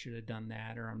this, or I should have done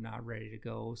that, or I'm not ready to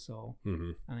go. So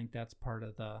I think that's part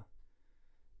of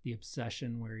the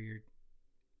obsession, where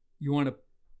you want to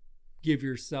give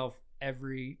yourself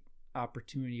every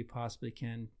opportunity you possibly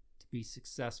can to be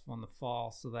successful in the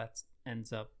fall. So that's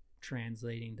ends up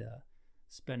translating to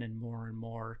spending more and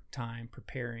more time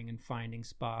preparing and finding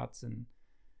spots and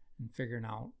figuring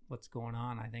out what's going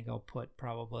on. I think I'll put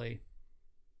probably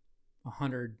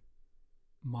 100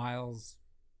 miles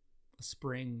a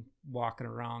spring walking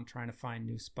around trying to find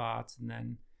new spots, and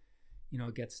then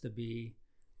it gets to be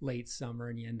late summer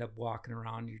and you end up walking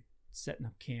around, you're setting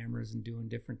up cameras and doing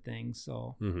different things.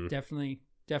 So definitely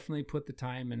put the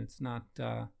time in. It's not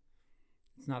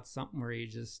something where you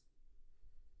just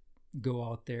go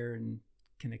out there and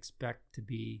can expect to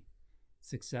be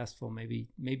successful. Maybe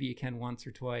you can once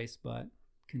or twice, but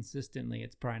consistently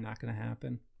it's probably not going to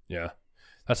happen. Yeah.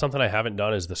 That's something I haven't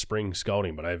done, is the spring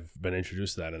scouting, but I've been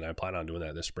introduced to that, and I plan on doing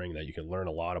that this spring, that you can learn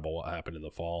a lot about what happened in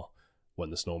the fall when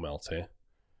the snow melts, hey?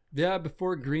 Yeah,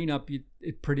 before green up,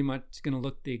 it pretty much going to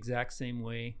look the exact same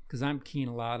way, because I'm keen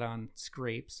a lot on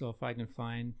scrapes. So if I can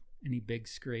find any big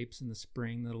scrapes in the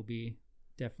spring, that'll be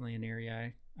definitely an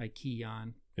area I key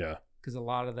on. Yeah. Because a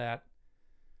lot of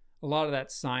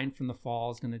that sign from the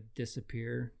fall is going to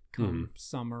disappear come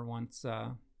summer once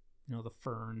the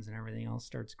ferns and everything else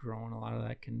starts growing. A lot of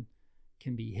that can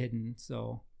be hidden.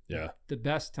 So yeah, the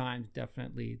best time's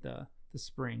definitely the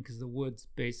spring, because the woods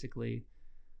basically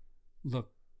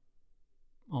look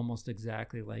almost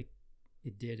exactly like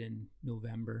it did in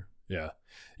November. Yeah.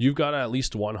 You've got at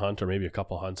least one hunt or maybe a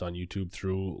couple hunts on YouTube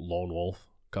through Lone Wolf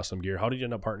Custom Gear. How did you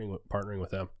end up partnering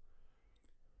with them?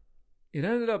 It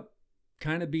ended up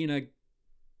kind of being a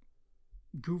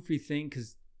goofy thing,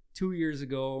 because 2 years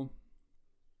ago,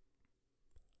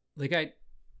 like I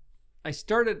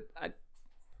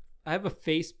have a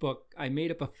Facebook. I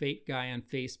made up a fake guy on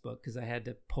Facebook because I had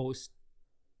to post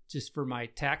just for my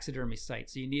taxidermy site.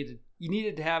 So you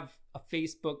needed to have a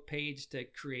Facebook page to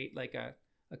create like a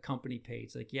company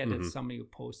page. Like you had to have somebody who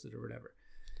posted or whatever.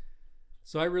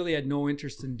 So I really had no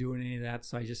interest in doing any of that.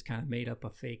 So I just kind of made up a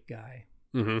fake guy.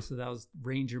 So that was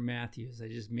Ranger Matthews. I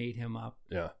just made him up.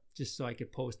 Yeah. Just so I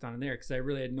could post on there, because I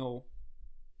really had no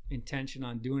intention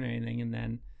on doing anything. And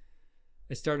then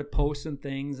I started posting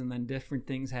things, and then different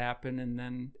things happened. And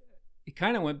then it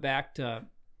kind of went back to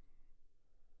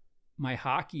my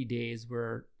hockey days,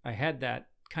 where I had that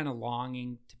kind of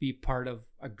longing to be part of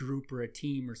a group or a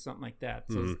team or something like that.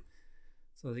 So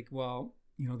I was like, well,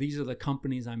 these are the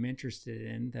companies I'm interested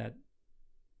in that,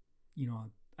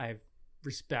 I have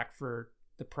respect for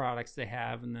the products they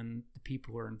have and then the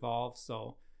people who are involved.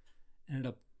 So I ended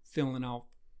up filling out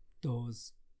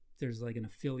those. There's like an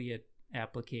affiliate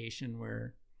application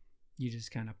where you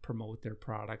just kind of promote their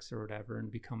products or whatever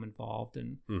and become involved.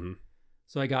 And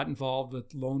so I got involved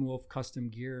with Lone Wolf Custom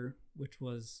Gear, which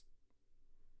was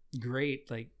great.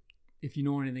 Like, if you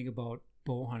know anything about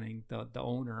bow hunting, the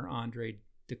owner, Andre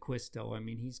DeQuisto, I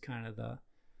mean, he's kind of the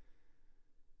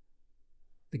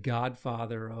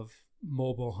godfather of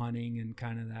mobile hunting and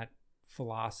kind of that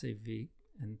philosophy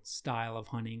and style of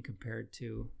hunting compared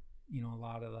to, a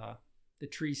lot of the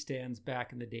tree stands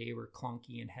back in the day were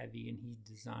clunky and heavy, and he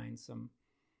designed some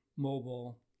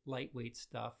mobile, lightweight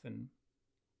stuff. And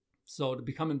so to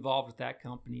become involved with that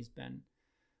company has been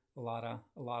a lot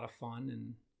of fun,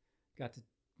 and got to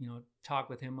talk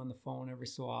with him on the phone every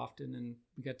so often. And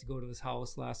we got to go to his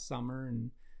house last summer and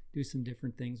do some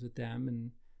different things with them. And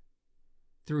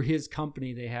through his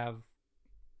company, they have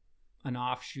an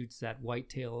offshoots, that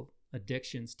Whitetail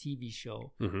Addictions TV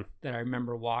show that I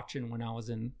remember watching when I was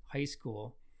in high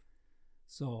school.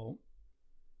 So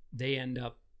they end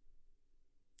up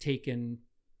taking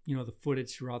the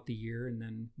footage throughout the year and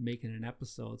then making an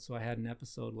episode. So I had an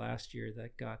episode last year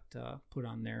that got put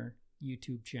on their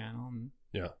YouTube channel, and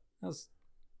yeah, it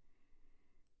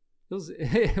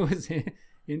was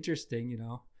interesting.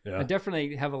 Yeah. I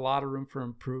definitely have a lot of room for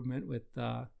improvement with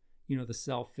the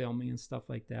self-filming and stuff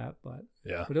like that, but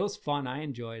it was fun. I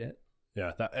enjoyed it.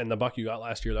 Yeah, and the buck you got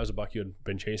last year, that was a buck you had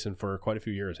been chasing for quite a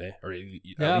few years, eh? Or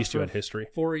at least you had history.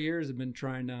 4 years I've been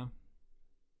trying to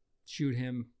shoot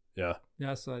him. Yeah.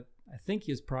 Yeah, so I think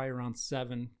he was probably around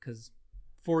 7, because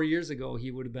 4 years ago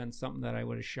he would have been something that I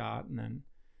would have shot, and then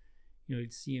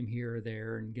you'd see him here or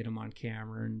there and get him on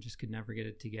camera and just could never get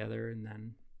it together. And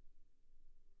then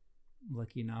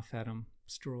lucky enough had him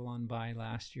stroll on by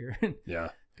last year and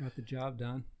got the job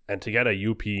done. And to get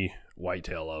a UP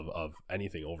whitetail of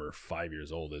anything over 5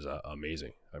 years old is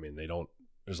amazing. I mean,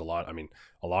 there's a lot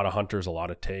of hunters, a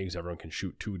lot of tags. Everyone can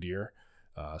shoot 2 deer.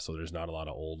 So there's not a lot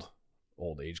of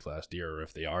old age class deer, or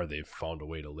if they are, they've found a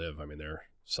way to live. I mean, they're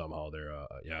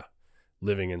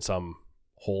living in some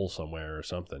hole somewhere or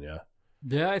something. Yeah.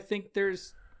 Yeah. I think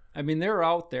they're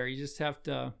out there. You just have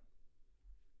to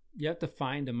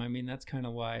find them. I mean, that's kind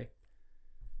of why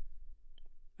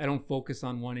I don't focus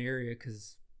on one area,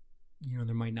 because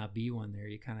there might not be one there.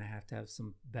 You kind of have to have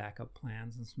some backup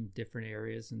plans and some different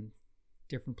areas and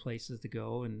different places to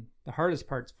go. And the hardest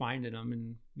part's finding them.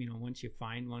 And, once you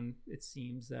find one, it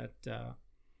seems that, I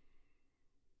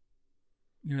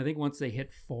think once they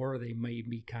hit 4, they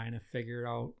maybe kind of figure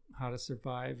out how to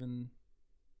survive, and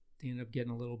they end up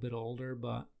getting a little bit older,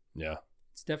 but yeah,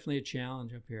 it's definitely a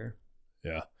challenge up here.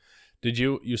 Yeah. Did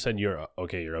you said you're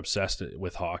obsessed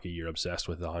with hockey, you're obsessed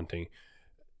with the hunting.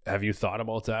 Have you thought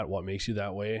about that? What makes you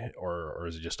that way, or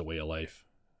is it just a way of life?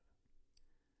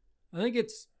 I think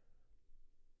it's,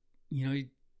 you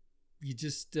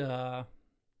just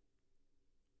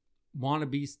want to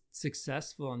be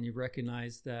successful, and you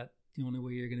recognize that the only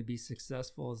way you're going to be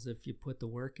successful is if you put the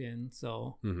work in.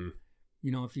 So,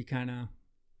 if you kind of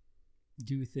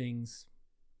do things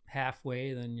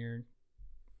halfway, then you're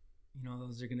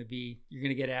going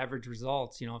to get average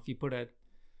results. If you put a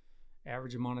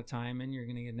average amount of time in, you're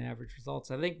going to get an average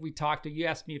results. I think you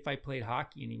asked me if I played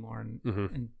hockey anymore.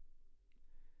 And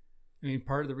I mean,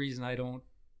 part of the reason I don't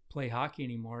play hockey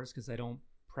anymore is because I don't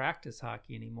practice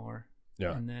hockey anymore.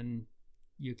 Yeah. And then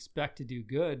you expect to do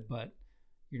good, but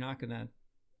you're not going to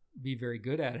be very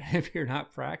good at it if you're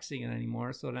not practicing it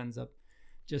anymore. So it ends up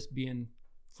just being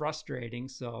frustrating.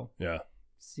 So yeah,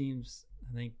 seems,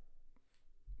 I think,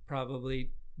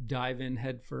 probably dive in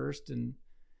head first. And,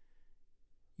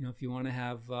 if you want to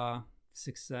have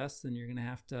success, then you're going to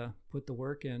have to put the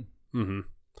work in.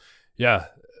 Yeah.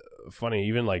 Funny,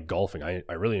 even like golfing.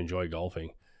 I really enjoy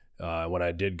golfing. When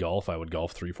I did golf, I would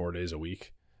golf 3-4 days a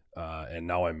week. And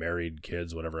now I'm married,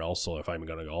 kids, whatever else. So if I'm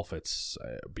going to golf, it's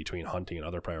between hunting and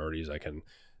other priorities, I can,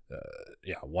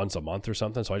 once a month or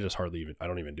something. So I just I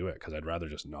don't even do it, because I'd rather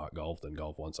just not golf than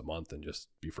golf once a month and just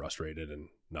be frustrated and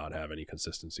not have any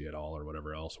consistency at all or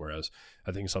whatever else. Whereas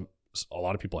I think a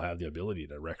lot of people have the ability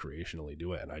to recreationally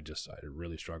do it. And I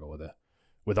really struggle with it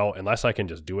unless I can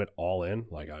just do it all in.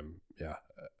 Like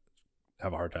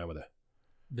have a hard time with it.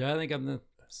 Yeah, I think I'm the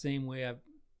same way.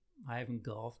 I haven't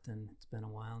golfed, and it's been a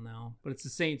while now, but it's the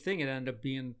same thing. It ended up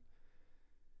being,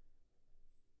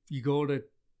 you go to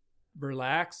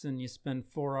relax and you spend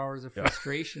 4 hours of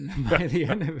frustration. And by the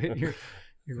end of it,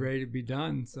 you're ready to be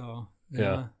done. So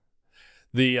yeah.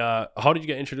 How did you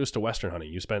get introduced to Western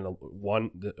hunting? You spent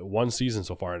one season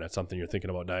so far, and that's something you're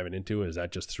thinking about diving into. Is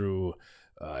that just through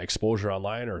exposure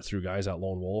online, or through guys at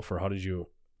Lone Wolf, or how did you,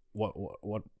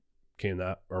 what came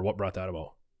that, or what brought that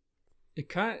about?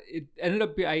 I ended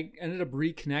up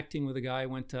reconnecting with a guy I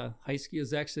went to high school. It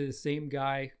was actually the same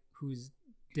guy whose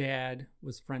dad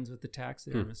was friends with the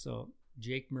taxidermist. So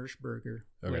Jake Merschberger,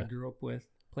 who I grew up with,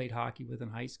 played hockey with in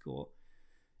high school.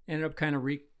 Ended up kind of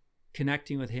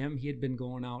reconnecting with him. He had been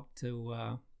going out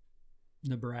to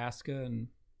Nebraska, and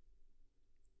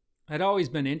I'd always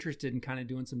been interested in kind of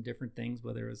doing some different things,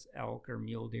 whether it was elk or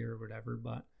mule deer or whatever,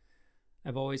 but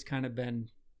I've always kind of been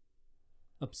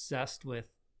obsessed with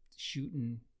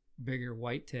shooting bigger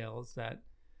whitetails that,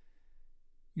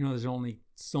 there's only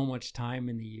so much time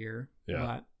in the year.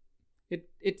 But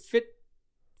it fit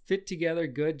together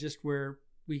good, just where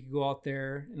we could go out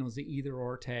there, and it was the either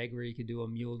or tag where you could do a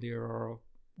mule deer or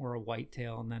a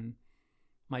whitetail. And then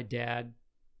my dad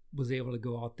was able to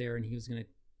go out there, and he was going to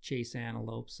chase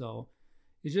antelope. So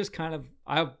it's just kind of,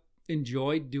 I've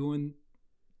enjoyed doing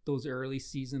those early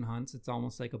season hunts. It's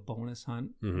almost like a bonus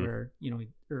hunt where,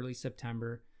 early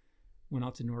September, went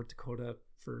out to North Dakota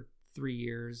for 3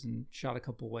 years and shot a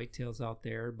couple whitetails out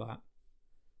there. But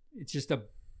it's just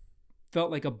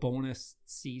felt like a bonus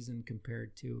season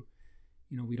compared to,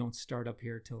 we don't start up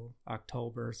here till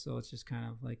October. So it's just kind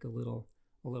of like a little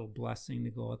blessing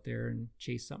to go out there and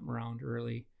chase something around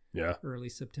early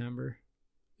September.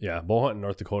 Yeah. Bow hunting in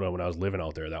North Dakota, when I was living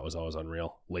out there, that was always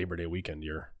unreal. Labor Day weekend,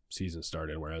 your season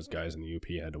started, whereas guys in the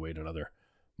UP had to wait another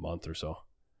month or so.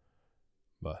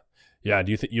 But yeah,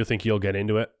 do you think you'll get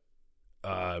into it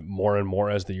more and more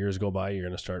as the years go by? You're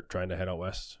going to start trying to head out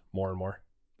west more and more?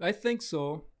 I think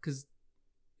so, because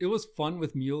it was fun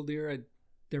with mule deer.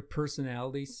 Their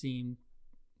personality seemed,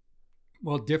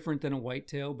 different than a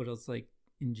whitetail, but it was like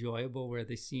enjoyable, where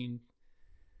they seemed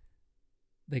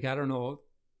like, I don't know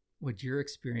what your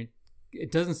experience,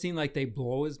 it doesn't seem like they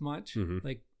blow as much.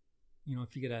 Like,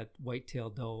 if you get a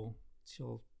whitetail doe,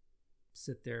 she'll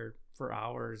sit there for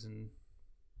hours and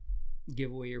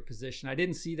give away your position. I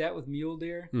didn't see that with mule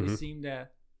deer. They seem to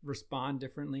respond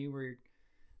differently, where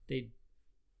they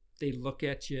look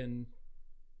at you, and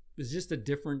it's just a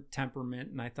different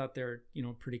temperament. And I thought they're,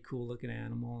 pretty cool looking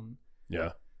animal. And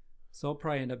yeah, so I'll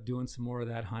probably end up doing some more of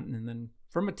that hunting. And then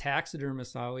from a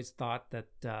taxidermist, I always thought that,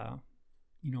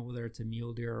 whether it's a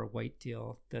mule deer or a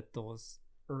whitetail, that those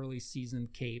early season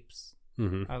capes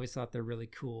I always thought they're really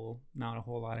cool. Not a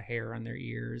whole lot of hair on their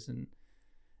ears, and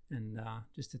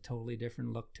just a totally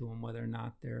different look to them, whether or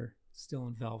not they're still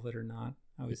in velvet or not.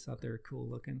 I always thought they were cool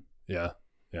looking. Yeah.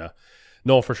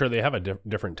 No, for sure. They have a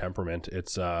different temperament.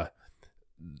 It's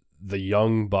the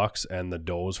young bucks and the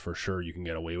does, for sure, you can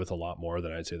get away with a lot more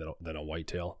than I'd say than a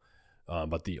whitetail.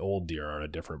 But the old deer are a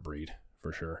different breed,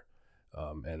 for sure.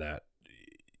 And that,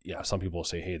 yeah, some people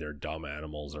say, hey, they're dumb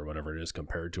animals or whatever it is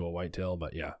compared to a whitetail.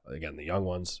 But yeah, again, the young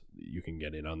ones, you can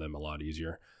get in on them a lot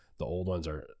easier. The old ones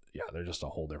are, yeah, they're just a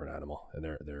whole different animal. And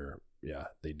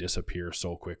they disappear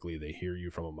so quickly. They hear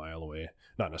you from a mile away.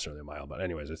 Not necessarily a mile, but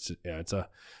anyways, it's a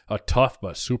tough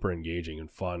but super engaging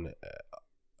and fun,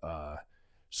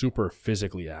 super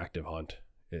physically active hunt.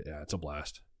 It's a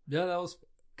blast. Yeah, that was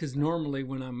because normally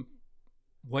when I'm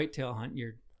whitetail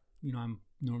hunting, I'm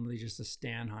normally just a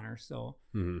stand hunter. So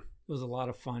it was a lot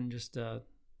of fun just to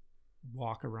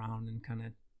walk around and kind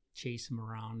of chase them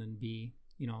around and be,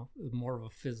 more of a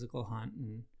physical hunt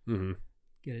and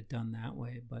get it done that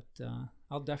way. But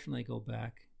I'll definitely go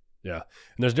back. Yeah. And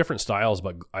there's different styles,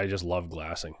 but I just love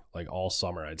glassing. Like all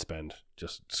summer I'd spend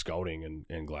just scouting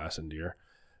and glassing deer.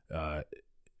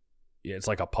 It's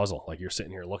like a puzzle. Like you're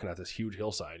sitting here looking at this huge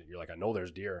hillside. You're like, I know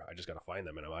there's deer. I just got to find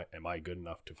them. And am I good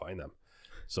enough to find them?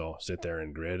 So sit there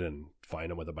and grid and find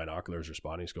them with the binoculars or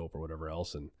spotting scope or whatever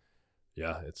else. And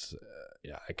yeah, it's,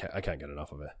 I can't get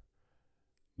enough of it.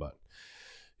 But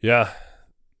yeah,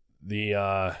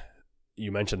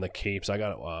 you mentioned the capes. I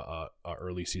got a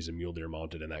early season mule deer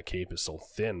mounted, and that cape is so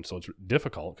thin, so it's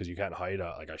difficult because you can't hide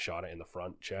like I shot it in the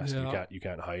front chest. Yeah. You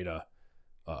can't hide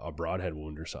a broadhead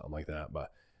wound or something like that.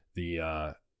 But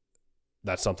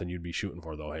that's something you'd be shooting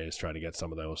for though. Hey, is try to get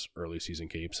some of those early season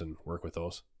capes and work with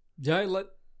those. Yeah,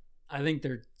 I think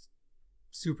they're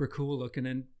super cool looking.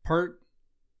 And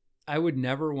I would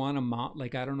never want to mount,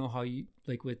 like, I don't know how you,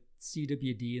 like with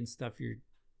CWD and stuff,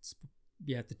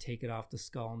 you have to take it off the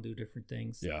skull and do different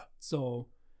things. Yeah. So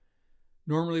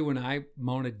normally when I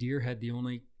mount a deer head, the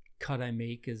only cut I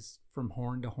make is from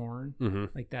horn to horn.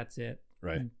 Like that's it.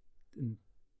 Right. And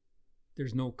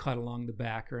there's no cut along the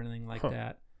back or anything like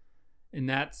that.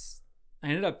 And I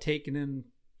ended up taking in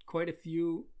quite a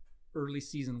few early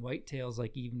season whitetails,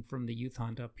 like even from the youth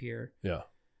hunt up here. Yeah.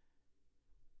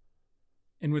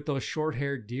 And with those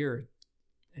short-haired deer,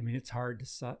 I mean, it's hard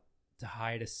to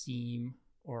hide a seam,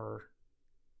 or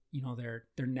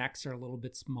their necks are a little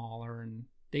bit smaller, and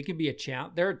they can be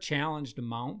they're a challenge to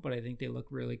mount, but I think they look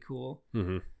really cool.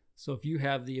 So if you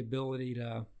have the ability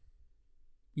to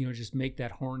just make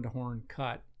that horn to horn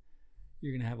cut,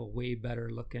 you're gonna have a way better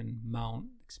looking mount,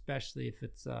 especially if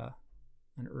it's an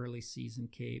early season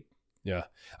cape. Yeah,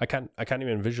 I can't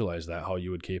even visualize that, how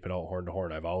you would cape it out horn to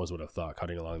horn. I've always would have thought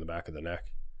cutting along the back of the neck.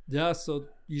 Yeah, so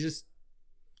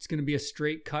it's going to be a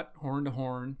straight cut horn to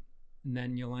horn, and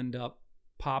then you'll end up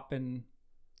popping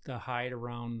the hide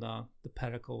around the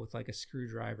pedicle with like a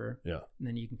screwdriver. Yeah. And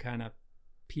then you can kind of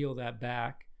peel that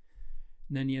back,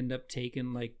 and then you end up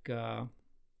taking like a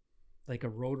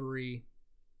rotary,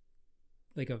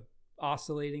 like a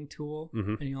oscillating tool,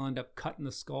 and you'll end up cutting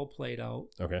the skull plate out.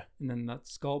 Okay. And then that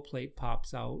skull plate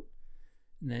pops out,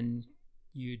 and then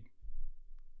you'd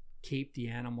cape the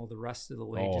animal the rest of the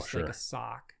way, like a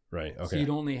sock. Right. Okay. So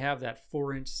you'd only have that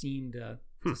 4-inch seam to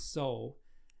sew.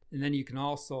 And then you can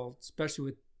also,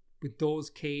 especially with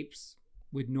those capes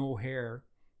with no hair,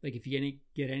 like if you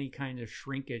get any kind of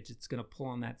shrinkage, it's going to pull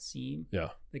on that seam. Yeah.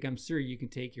 Like I'm sure you can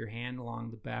take your hand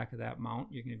along the back of that mount,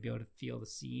 you're going to be able to feel the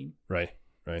seam. Right.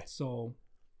 So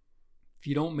if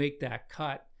you don't make that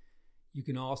cut, you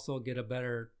can also get a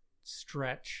better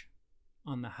stretch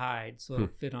on the hide, so it'll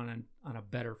fit on a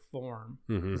better form.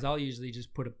 Because I'll usually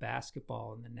just put a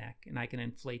basketball in the neck, and I can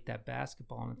inflate that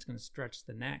basketball, and it's going to stretch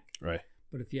the neck. Right.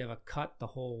 But if you have a cut the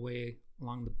whole way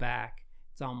along the back,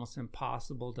 it's almost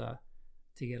impossible to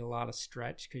get a lot of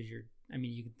stretch, because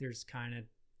there's kind of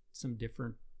some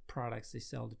different products they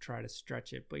sell to try to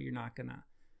stretch it, but you're not gonna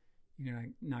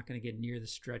get near the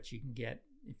stretch you can get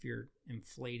if you're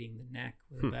inflating the neck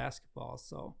with a basketball.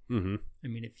 So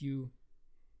if you,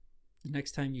 the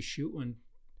next time you shoot one,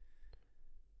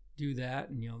 do that,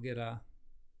 and you'll get a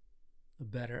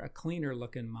cleaner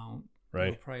looking mount. Right.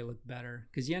 It'll probably look better,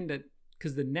 because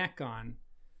the neck on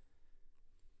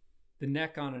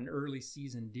an early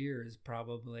season deer is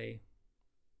probably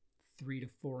 3 to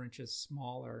 4 inches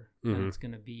smaller than it's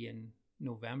going to be in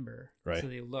November. Right. So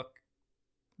they look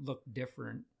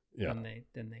different than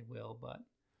they will. But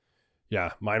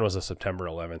yeah, mine was a September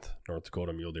 11th North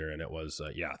Dakota mule deer, and it was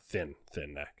thin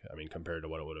neck. I mean, compared to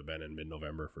what it would have been in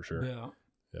mid-November for sure.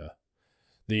 Yeah.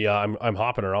 I'm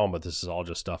hopping around, but this is all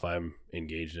just stuff I'm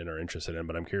engaged in or interested in.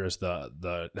 But I'm curious,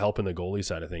 the helping the goalie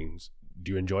side of things.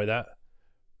 Do you enjoy that?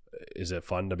 Is it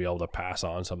fun to be able to pass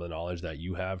on some of the knowledge that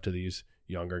you have to these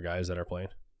younger guys that are playing?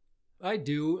 I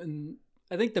do, and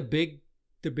I think the big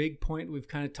point we've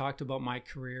kind of talked about my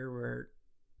career where,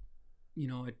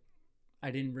 I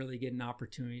didn't really get an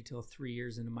opportunity till 3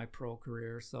 years into my pro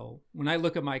career. So when I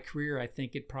look at my career, I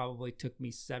think it probably took me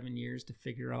 7 years to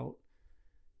figure out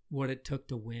what it took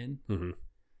to win. Mm-hmm.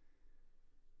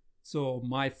 So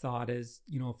my thought is,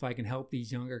 if I can help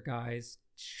these younger guys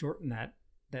shorten that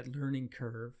learning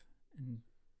curve and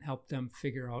help them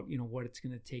figure out, what it's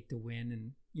going to take to win.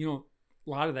 And, a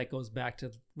lot of that goes back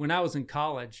to when I was in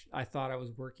college, I thought I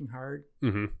was working hard,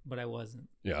 but I wasn't.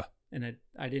 Yeah. And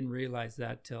I didn't realize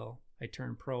that till I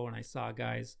turned pro and I saw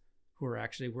guys who were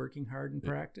actually working hard in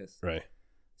practice. Right.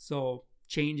 So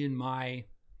changing my,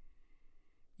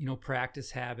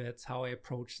 practice habits, how I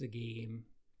approach the game,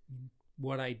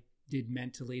 what I did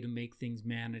mentally to make things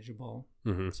manageable.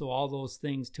 Mm-hmm. So all those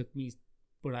things took me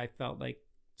what I felt like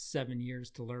 7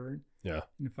 years to learn. Yeah.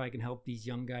 And if I can help these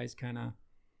young guys kind of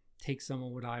take some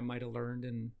of what I might have learned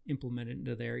and implement it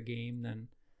into their game, then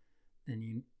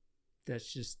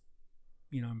that's just,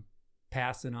 I'm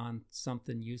passing on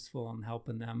something useful and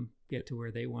helping them get to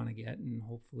where they want to get. And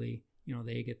hopefully,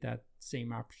 they get that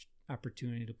same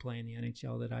opportunity to play in the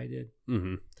NHL that I did.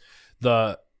 Mm-hmm.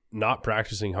 The not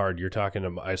practicing hard, you're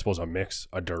talking, I suppose,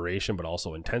 a duration, but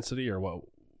also intensity, or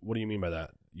what do you mean by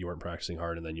that? You weren't practicing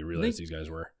hard and then you realized these guys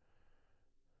were?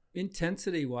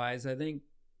 Intensity wise, I think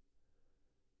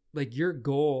like your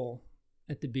goal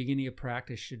at the beginning of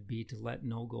practice should be to let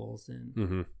no goals in.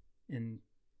 Mm-hmm. And,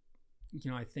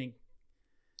 I think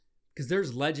because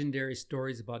there's legendary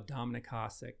stories about Dominic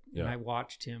Hasek, and I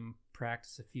watched him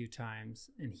practice a few times,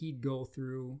 and he'd go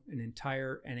through an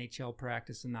entire NHL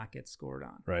practice and not get scored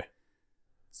on. Right.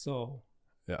 So,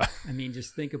 yeah, I mean,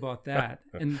 just think about that.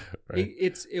 And right.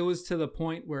 it was to the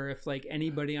point where if like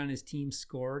anybody on his team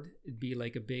scored, it'd be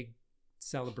like a big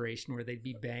celebration where they'd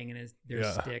be banging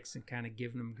their sticks and kind of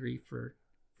giving them grief for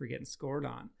getting scored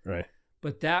on. Right.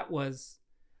 But that was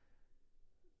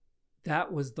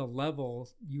the level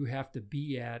you have to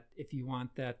be at if you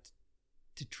want that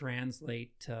to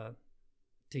translate to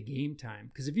game time.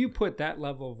 Because if you put that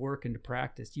level of work into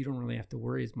practice, you don't really have to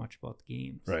worry as much about the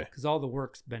games. Right. Because all the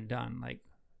work's been done. Like,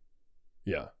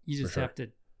 yeah, you just have to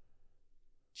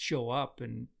show up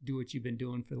and do what you've been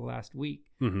doing for the last week.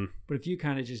 Mm-hmm. But if you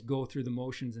kind of just go through the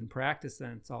motions in practice,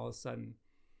 then it's all of a sudden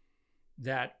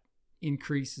that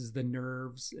increases the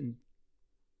nerves, and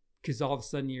because all of a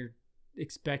sudden you're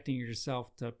expecting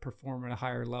yourself to perform at a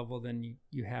higher level than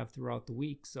you have throughout the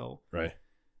week. So right.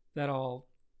 that all,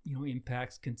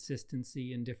 impacts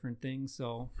consistency and different things.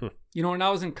 So, when I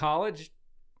was in college,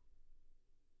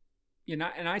 and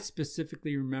I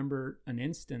specifically remember an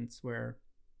instance where,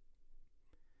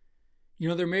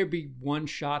 there may be one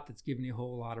shot that's giving you a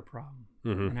whole lot of problem.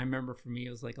 Mm-hmm. And I remember for me, it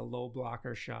was like a low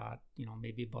blocker shot,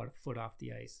 maybe about a foot off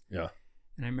the ice. Yeah.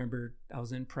 And I remember I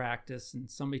was in practice and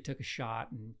somebody took a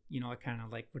shot and, I kind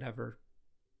of like whatever,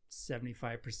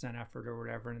 75% effort or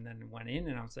whatever. And then it went in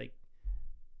and I was like,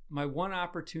 my one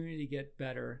opportunity to get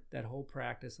better that whole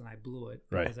practice, and I blew it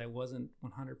because I wasn't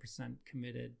 100%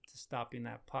 committed to stopping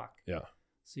that puck. Yeah.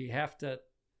 So you have to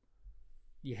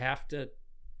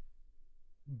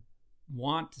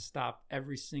want to stop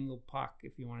every single puck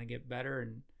if you want to get better.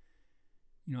 And,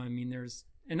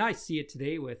 and I see it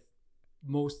today with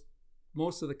most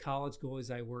of the college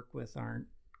goalies I work with aren't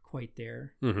quite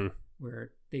there,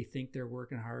 where they think they're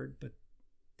working hard, but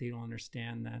they don't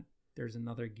understand that there's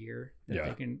another gear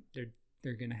that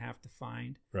they're going to have to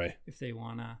find if they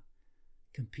want to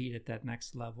compete at that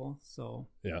next level. So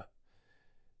yeah.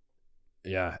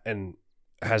 And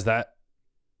does that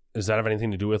have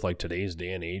anything to do with like today's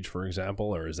day and age, for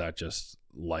example, or is that just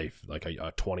life? Like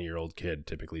a 20-year-old kid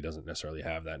typically doesn't necessarily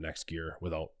have that next gear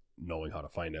without knowing how to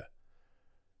find it.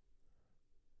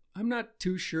 I'm not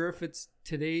too sure if it's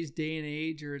today's day and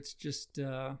age or it's just,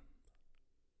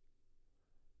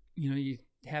 you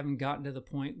haven't gotten to the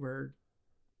point where,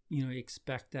 you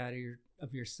expect that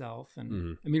of yourself.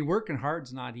 And I mean, working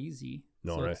hard's not easy.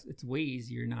 No, so right. It's way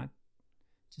easier not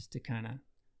just to kind of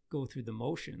go through the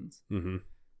motions. Mm-hmm.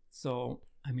 So,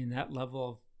 I mean, that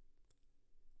level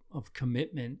of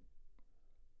commitment,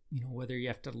 whether you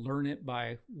have to learn it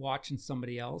by watching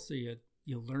somebody else or you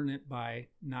learn it by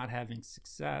not having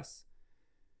success,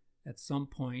 at some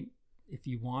point, if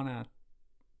you want to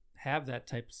have that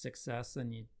type of success,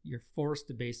 then you're forced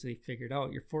to basically figure it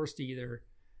out. You're forced to either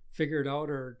figure it out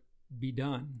or be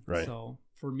done. Right. So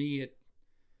for me,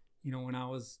 when I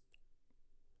was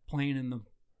playing in the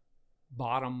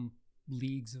bottom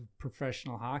leagues of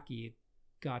professional hockey, it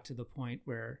got to the point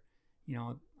where, you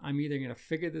know, I'm either going to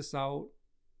figure this out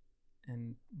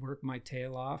and work my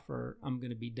tail off, or I'm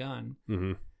going to be done.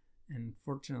 Mm-hmm. And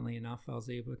fortunately enough, I was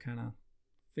able to kind of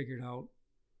figure out,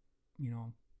 you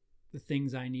know, the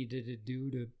things I needed to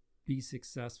do to be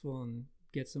successful and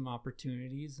get some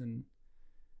opportunities and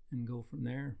go from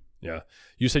there. Yeah.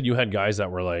 You said you had guys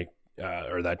that were like,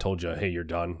 or that told you, hey, you're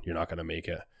done. You're not going to make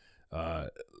it.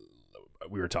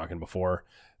 We were talking before.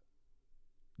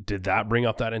 Did that bring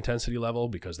up that intensity level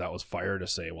because that was fire to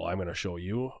say, well, I'm going to show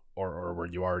you, or were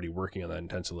you already working on that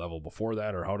intensity level before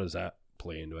that, or how does that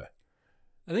play into it?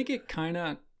 I think it kind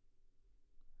of,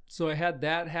 so I had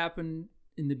that happen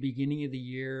in the beginning of the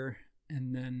year.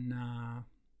 And then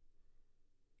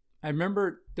I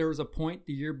remember there was a point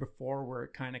the year before where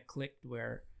it kind of clicked,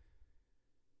 where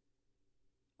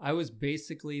I was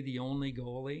basically the only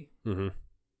goalie. Mm-hmm.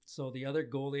 So the other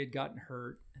goalie had gotten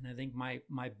hurt, and I think my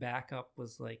backup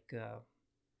was like,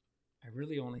 I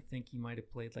really only think he might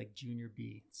have played like junior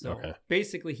B. So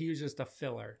basically he was just a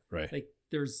filler. Right. Like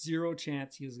there's zero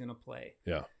chance he was going to play.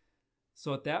 Yeah.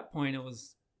 So at that point it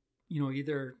was, you know,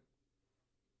 either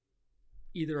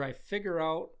I figure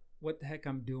out what the heck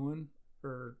I'm doing,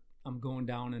 or I'm going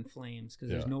down in flames because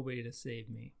there's nobody to save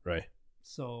me. Right.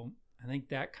 So I think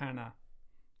that kind of,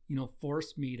 you know,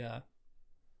 forced me to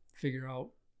figure out,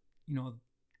 you know,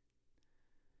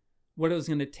 what it was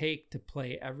going to take to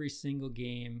play every single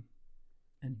game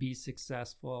and be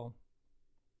successful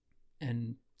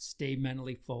and stay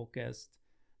mentally focused,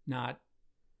 not,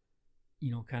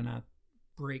 you know, kind of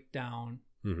break down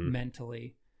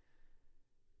mentally.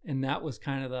 And that was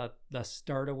kind of the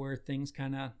start of where things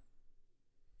kind of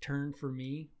turned for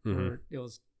me, where it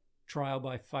was trial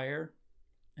by fire.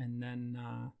 And then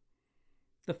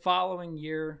the following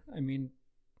year, I mean,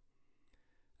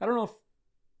 I don't know if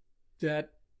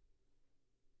that,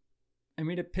 I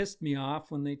mean, it pissed me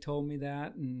off when they told me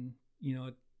that, and, you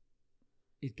know,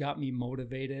 it got me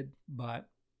motivated, but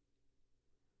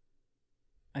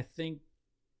I think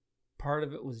part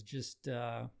of it was just,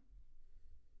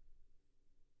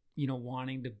 you know,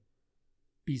 wanting to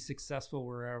be successful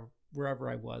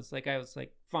wherever I was. Like, I was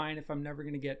like, fine, if I'm never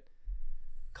going to get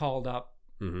called up,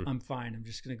 I'm fine. I'm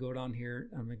just going to go down here.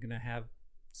 I'm going to have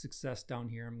success down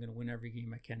here. I'm going to win every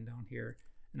game I can down here,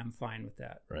 and I'm fine with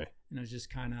that. Right. And I was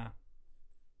just kind of,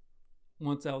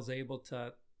 once I was able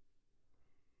to,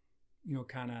 you know,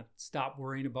 kind of stop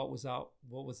worrying about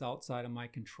what was outside of my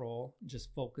control,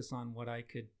 just focus on what I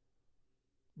could,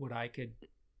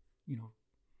 you know,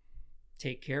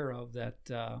 take care of, that,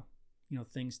 you know,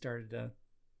 things started to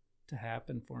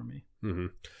happen for me. Mm-hmm.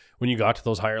 When you got to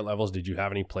those higher levels, did you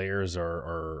have any players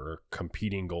or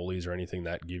competing goalies or anything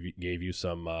that gave you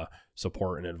some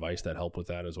support and advice that helped with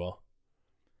that as well?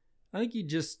 I think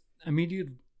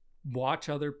you'd watch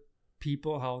other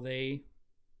people, how they,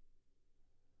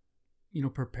 you know,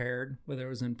 prepared, whether it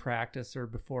was in practice or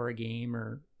before a game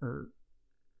or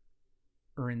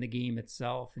in the game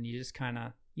itself. And you just kind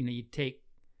of, you know, you take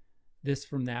this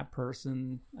from that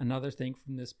person, another thing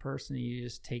from this person, and you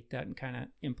just take that and kind of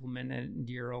implement it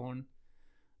into your own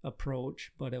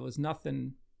approach. But it was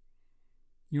nothing,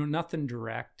 you know, nothing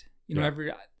direct. You know,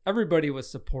 everybody was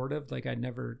supportive. Like, I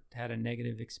never had a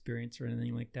negative experience or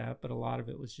anything like that. But a lot of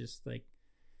it was just like,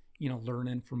 you know,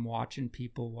 learning from watching,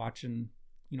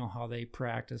 you know, how they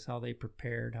practice, how they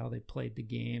prepared, how they played the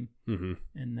game.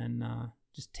 And then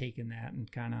just taking that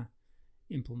and kind of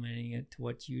implementing it to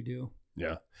what you do.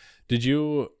 Yeah. Did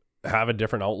you have a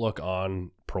different outlook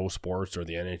on pro sports or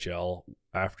the NHL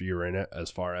after you were in it, as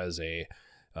far as I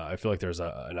feel like there's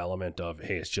an element of,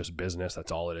 hey, it's just business.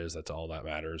 That's all it is. That's all that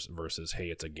matters, versus, hey,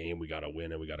 it's a game. We got to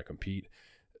win and we got to compete.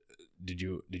 Did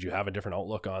you have a different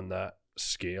outlook on that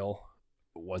scale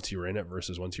once you were in it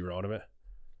versus once you were out of it?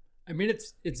 I mean,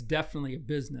 it's definitely a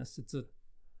business.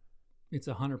 It's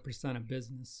 100% a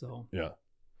business. So yeah,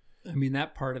 I mean,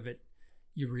 that part of it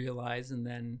you realize. And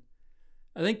then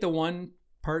I think the one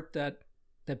part that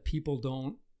people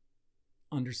don't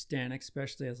understand,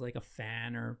 especially as like a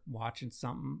fan or watching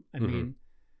something, I mean,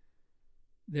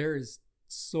 there is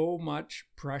so much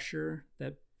pressure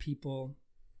that people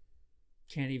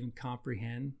can't even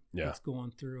comprehend what's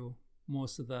going through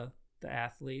most of the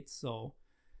athletes. So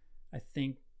I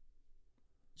think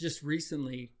just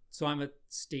recently, so I'm a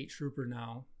state trooper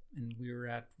now, and we were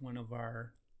at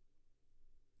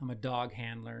I'm a dog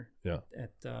handler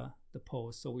at the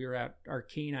post. So we were at our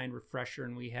canine refresher,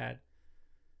 and we had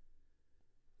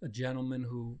a gentleman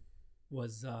who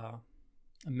was a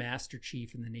master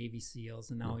chief in the Navy SEALs,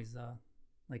 and now he's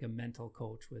like a mental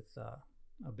coach with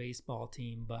a baseball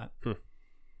team. But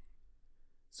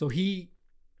so So he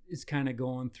is kind of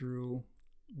going through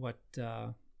what,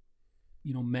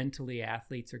 mentally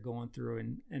athletes are going through.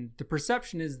 And the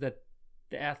perception is that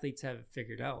the athletes have it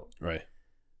figured out. Right.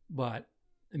 But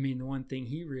I mean, the one thing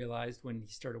he realized when he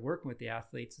started working with the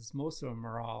athletes is most of them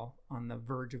are all on the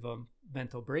verge of a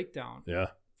mental breakdown. Yeah.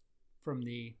 From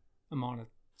the amount of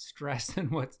stress and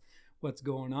what's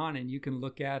going on. And you can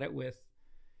look at it with,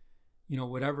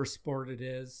 whatever sport it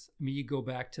is. I mean, you go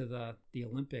back to the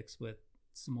Olympics with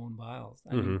Simone Biles.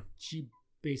 I mean, she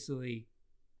basically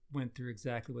went through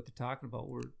exactly what they're talking about,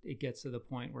 where it gets to the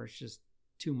point where it's just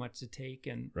too much to take.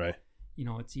 And, right.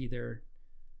 It's either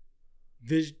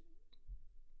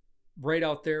right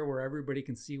out there where everybody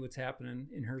can see what's happening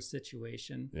in her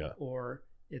situation, or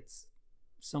it's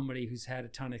somebody who's had a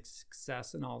ton of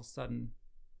success and all of a sudden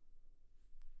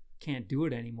can't do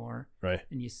it anymore. Right.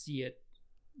 And you see it,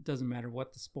 doesn't matter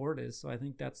what the sport is. So I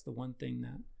think that's the one thing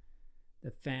that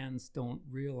the fans don't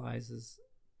realize is,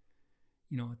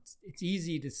 it's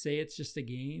easy to say it's just a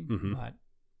game, but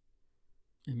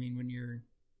I mean, when you're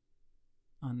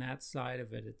on that side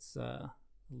of it, it's a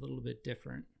little bit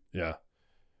different. Yeah.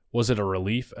 Was it a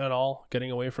relief at all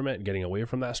getting away from it, getting away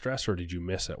from that stress, or did you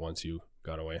miss it once you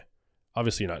got away?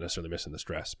 Obviously, you're not necessarily missing the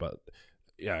stress, but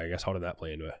yeah, I guess how did that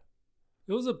play into it?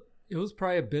 It was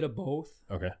probably a bit of both.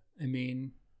 Okay. I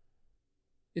mean,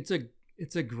 it's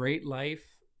a great life,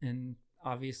 and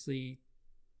obviously,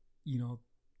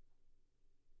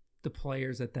 the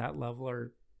players at that level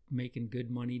are making good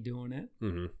money doing it.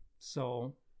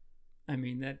 So, I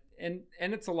mean, that and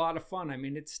it's a lot of fun. I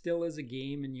mean, it still is a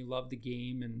game, and you love the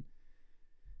game, and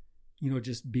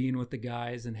just being with the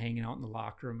guys and hanging out in the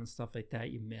locker room and stuff like that,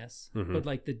 you miss. But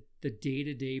like the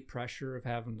day-to-day pressure of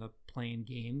having to play in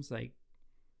games, like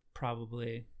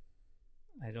probably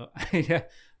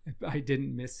I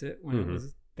didn't miss it when it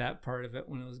was that part of it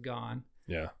when it was gone.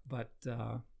 Yeah. But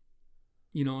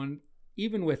and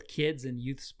even with kids and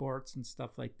youth sports and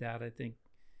stuff like that, I think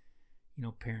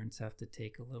parents have to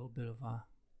take a little bit of a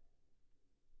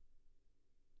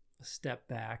step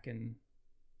back and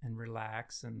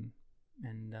relax and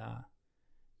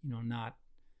not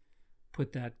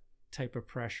put that type of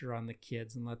pressure on the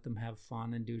kids and let them have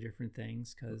fun and do different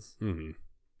things, because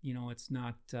it's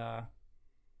not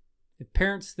if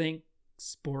parents think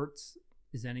sports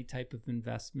is any type of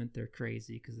investment, they're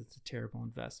crazy, because it's a terrible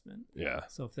investment. Yeah.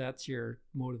 So if that's your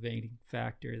motivating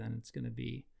factor, then it's going to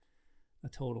be a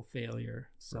total failure.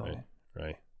 So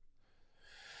right.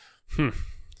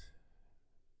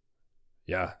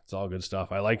 Yeah, it's all good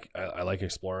stuff. I like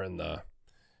exploring the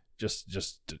just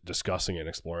discussing and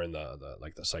exploring the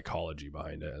like the psychology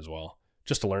behind it as well,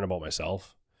 just to learn about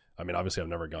myself. I mean, obviously I've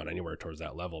never gone anywhere towards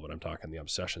that level, but I'm talking the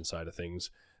obsession side of things.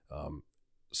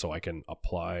 So I can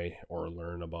apply or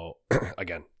learn about,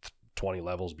 again, 20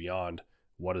 levels beyond,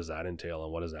 what does that entail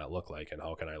and what does that look like, and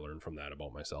how can I learn from that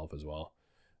about myself as well.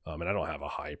 And I don't have a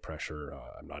high pressure,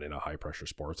 I'm not in a high pressure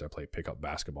sports. I play pickup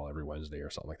basketball every Wednesday or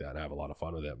something like that, and I have a lot of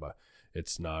fun with it, but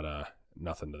it's not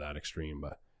nothing to that extreme.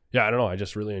 But yeah, I don't know. I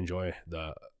just really enjoy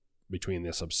between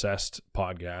this obsessed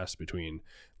podcast, between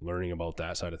learning about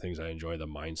that side of things, I enjoy the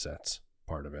mindsets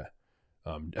part of it.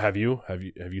 Have you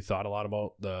thought a lot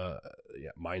about the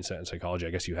mindset and psychology? I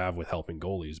guess you have with helping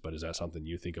goalies, but is that something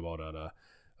you think about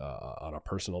on a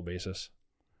personal basis?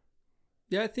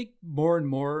 Yeah, I think more and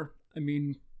more. I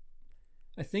mean,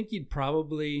 I think you'd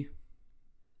probably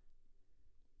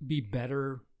be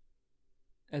better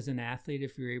as an athlete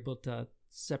if you're able to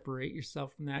separate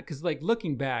yourself from that. Because like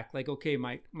looking back, like, okay,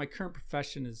 my current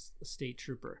profession is a state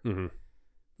trooper. The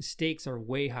stakes are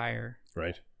way higher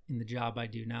in the job I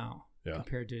do now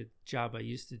compared to the job I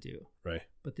used to do. Right.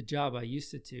 But the job I used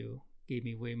to do gave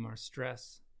me way more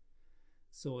stress.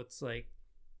 So it's like,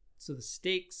 so the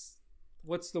stakes,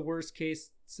 what's the worst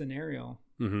case scenario?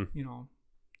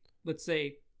 Let's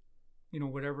say,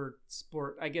 whatever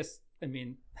sport, I guess, I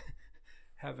mean,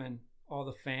 having all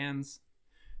the fans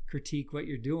critique what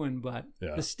you're doing, but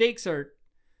the stakes are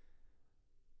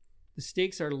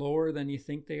lower than you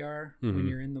think they are when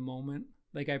you're in the moment.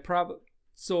 Like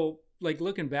like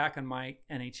looking back on my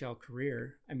NHL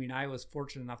career, I mean, I was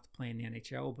fortunate enough to play in the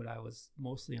NHL, but I was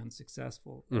mostly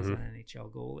unsuccessful as an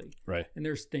NHL goalie. Right. And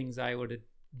there's things I would have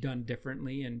done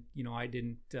differently. And,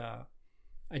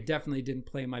 I definitely didn't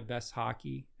play my best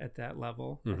hockey at that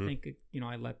level. I think,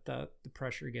 I let the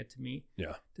pressure get to me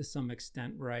to some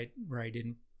extent where I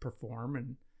didn't perform.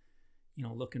 And,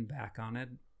 looking back on it,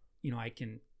 I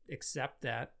can accept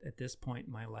that at this point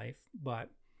in my life. But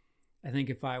I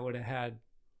think if I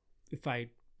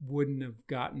wouldn't have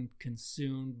gotten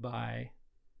consumed by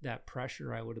that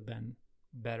pressure, I would have been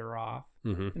better off.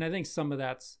 And I think some of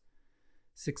that's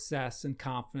success and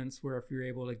confidence, where if you're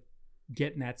able to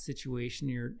get in that situation,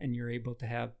 you're able to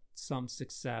have some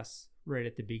success right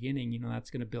at the beginning, that's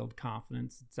going to build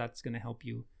confidence. That's going to help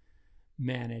you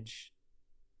manage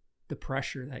the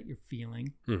pressure that you're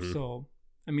feeling. Mm-hmm. So,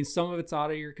 some of it's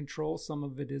out of your control, some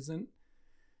of it isn't.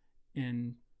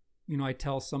 And, I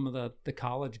tell some of the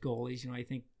college goalies, I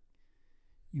think,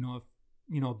 if,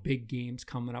 big games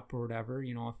coming up or whatever,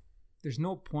 if there's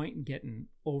no point in getting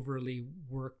overly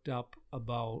worked up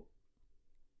about,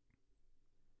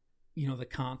 the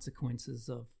consequences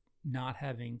of not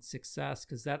having success,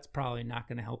 because that's probably not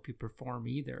going to help you perform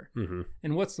either. Mm-hmm.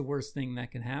 And what's the worst thing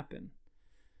that can happen?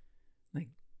 Like,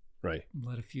 right,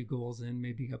 let a few goals in,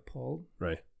 maybe get pulled.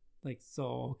 Right. Like,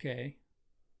 so, okay.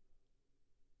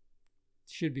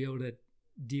 Should be able to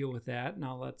deal with that.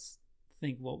 Now let's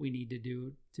think what we need to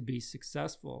do to be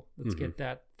successful. Let's Mm-hmm. get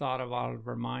that thought out of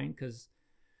our mind, because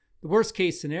the worst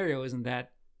case scenario isn't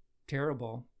that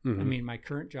terrible. Mm-hmm. My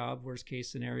current job, worst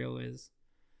case scenario is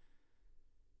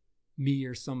me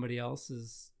or somebody else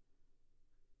is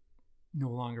no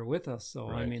longer with us. So,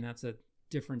 Right. that's a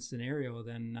different scenario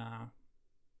than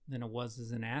it was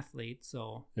as an athlete.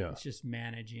 So Yeah. it's just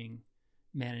managing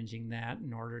that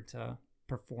in order to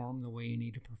perform the way you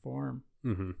need to perform.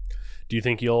 Mm-hmm. Do you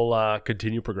think you'll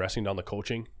continue progressing down the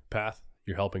coaching path?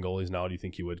 You're helping goalies now. Do you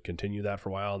think you would continue that for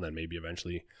a while and then maybe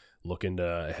eventually look into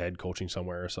a head coaching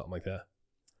somewhere or something like that?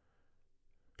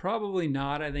 Probably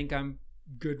not. I think I'm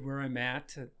good where I'm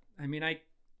at. I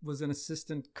was an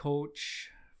assistant coach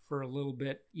for a little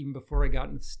bit, even before I got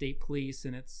into the state police,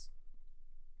 and it's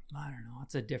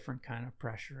a different kind of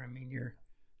pressure.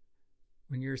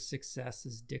 When your success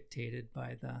is dictated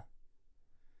by the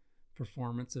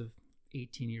performance of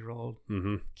 18-year-old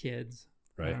Mm-hmm. kids.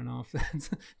 Right. I don't know if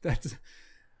that's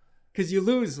because you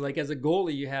lose. Like, as a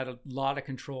goalie, you had a lot of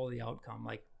control of the outcome.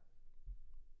 Like,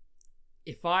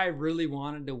 if I really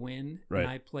wanted to win, Right.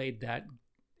 and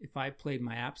if I played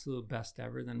my absolute best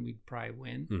ever, then we'd probably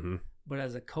win. Mm-hmm. But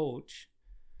as a coach,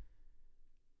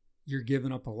 you're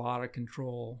giving up a lot of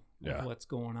control of what's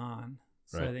going on.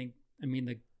 So Right. I think,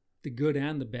 the good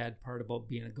and the bad part about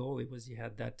being a goalie was you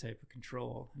had that type of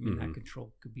control. Mm-hmm. That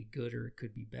control could be good or it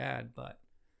could be bad, but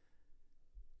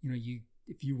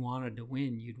if you wanted to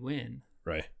win, you'd win.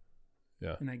 Right.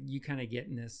 Yeah. And you kind of get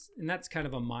in this, and that's kind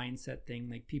of a mindset thing.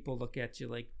 Like, people look at you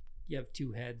like you have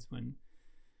two heads when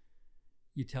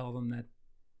you tell them that,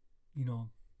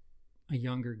 a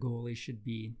younger goalie should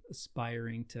be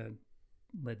aspiring to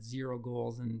let 0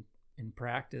 goals in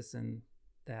practice, and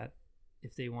that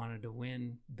if they wanted to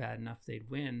win bad enough, they'd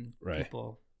win. Right.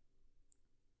 People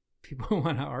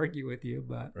want to argue with you,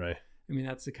 but Right.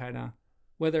 that's the kind of,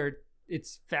 whether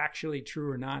it's factually true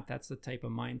or not, that's the type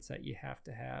of mindset you have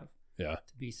to have Yeah.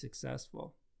 to be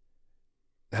successful.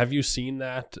 Have you seen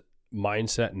that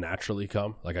mindset naturally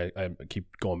come? Like, I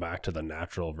keep going back to the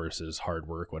natural versus hard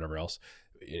work, whatever else,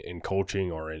 in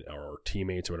coaching or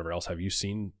teammates or whatever else. Have you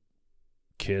seen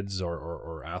kids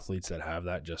or athletes that have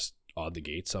that just on the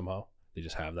gate somehow? They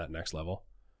just have that next level?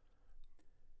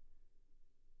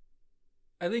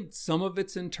 I think some of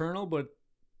it's internal, but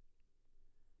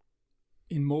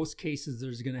in most cases,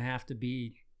 there's going to have to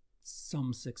be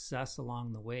some success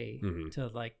along the way Mm-hmm. to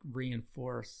like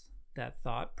reinforce that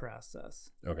thought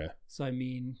process. Okay. So, I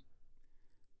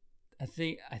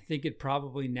think it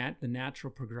probably the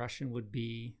natural progression would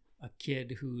be a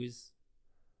kid who's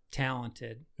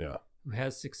talented, Yeah. who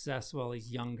has success while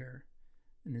he's younger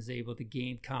and is able to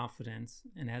gain confidence.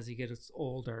 And as he gets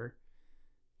older,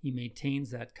 he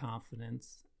maintains that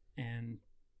confidence, and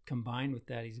combined with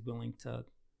that, he's willing to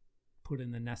put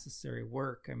in the necessary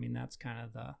work. That's kind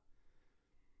of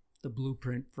the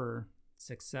blueprint for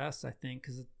success, I think.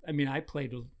 Because, I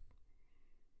played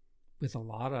with a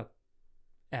lot of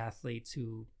athletes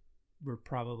who were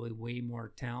probably way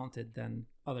more talented than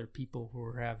other people who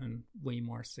were having way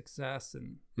more success.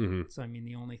 And Mm-hmm. so,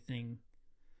 the only thing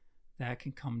that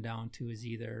can come down to is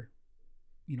either,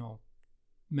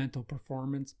 mental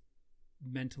performance,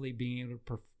 mentally being able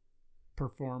to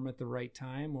perform at the right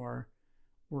time, or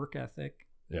work ethic.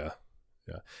 Yeah.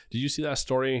 Yeah. Did you see that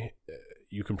story?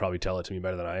 You can probably tell it to me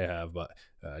better than I have, but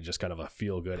just kind of a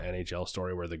feel-good NHL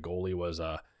story where the goalie was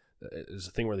it's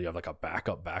a thing where you have like a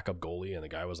backup goalie, and the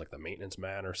guy was like the maintenance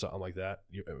man or something like that.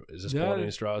 Is this pulling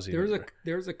any straws?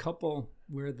 There's a couple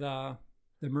where the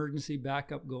emergency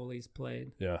backup goalies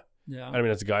played. Yeah. Yeah.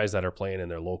 It's guys that are playing in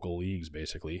their local leagues,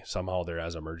 basically. Somehow they're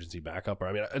as emergency backup.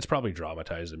 Or, it's probably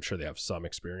dramatized. I'm sure they have some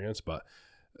experience, but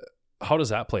how does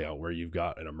that play out where you've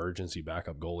got an emergency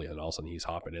backup goalie and all of a sudden he's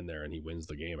hopping in there and he wins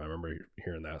the game? I remember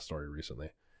hearing that story recently.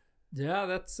 Yeah,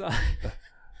 that's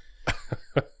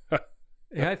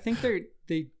Yeah, I think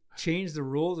they changed the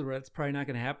rules where that's probably not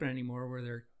going to happen anymore, where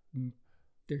they're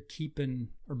keeping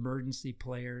emergency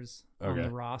players on the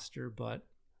roster. But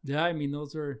yeah, I mean,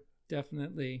 those were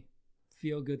definitely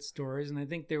feel good stories, and I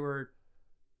think they were,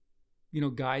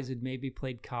 guys who'd maybe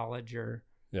played college or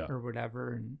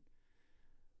whatever, and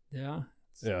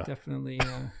it's definitely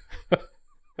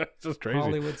it's just crazy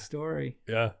Hollywood story.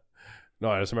 Yeah. No,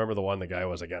 I just remember the guy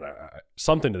was, again,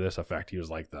 something to this effect. He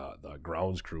was like the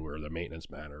grounds crew or the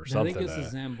maintenance man or something. I think it's a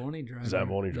Zamboni driver.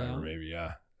 Zamboni driver, maybe,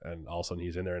 yeah. And all of a sudden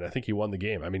he's in there, and I think he won the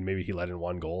game. I mean, maybe he let in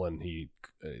one goal, and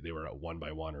they were at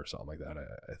 1-1 or something like that.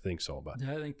 I think so. But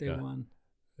I think they won.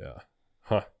 Yeah.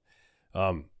 Huh.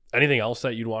 Anything else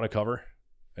that you'd want to cover?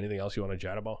 Anything else you want to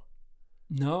chat about?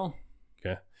 No.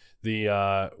 Okay.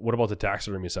 What about the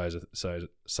taxidermy side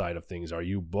of things? Are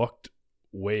you booked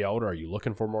way out, or are you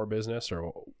looking for more business,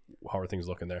 or how are things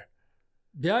looking there?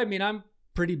 Yeah, I mean, I'm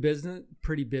pretty busy.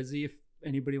 If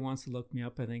anybody wants to look me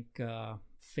up, I think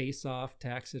Face Off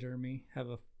Taxidermy have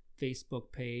a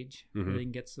Facebook page where they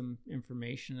can get some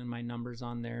information, and my number's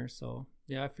on there. So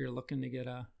yeah, if you're looking to get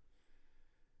a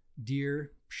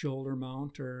deer shoulder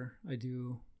mount, or I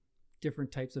do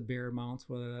different types of bear mounts,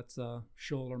 whether that's a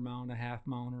shoulder mount, a half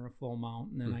mount, or a full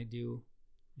mount, and then I do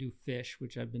fish,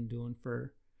 which I've been doing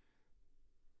for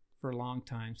a long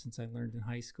time, since I learned in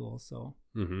high school. So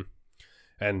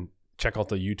and check out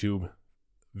the YouTube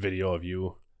video of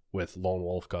you with Lone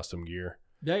Wolf Custom Gear.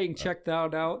 Yeah, you can check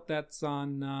that out. That's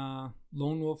on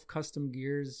Lone Wolf Custom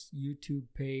Gear's YouTube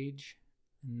page,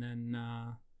 and then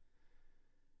I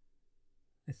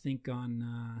think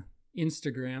on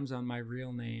Instagram's on my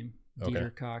real name,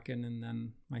 Dieter Kochan, and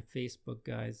then my Facebook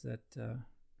guys at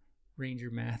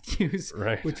Ranger Matthews,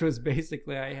 which was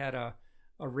basically, I had a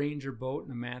Ranger boat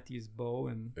and a Matthews bow,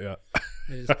 and I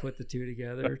just put the two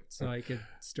together so I could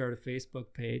start a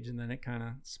Facebook page, and then it kind of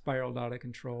spiraled out of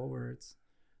control where it's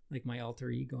like my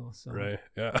alter ego. So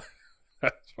That's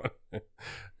funny.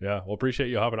 Well, appreciate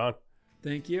you hopping on.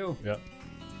 Thank you.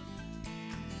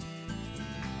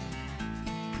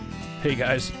 Hey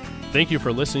guys, thank you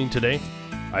for listening today.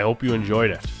 I hope you enjoyed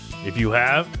it. If you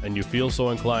have, and you feel so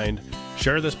inclined,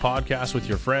 share this podcast with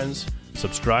your friends,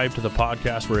 subscribe to the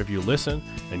podcast wherever you listen,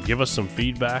 and give us some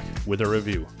feedback with a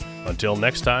review. Until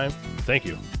next time, thank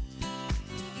you.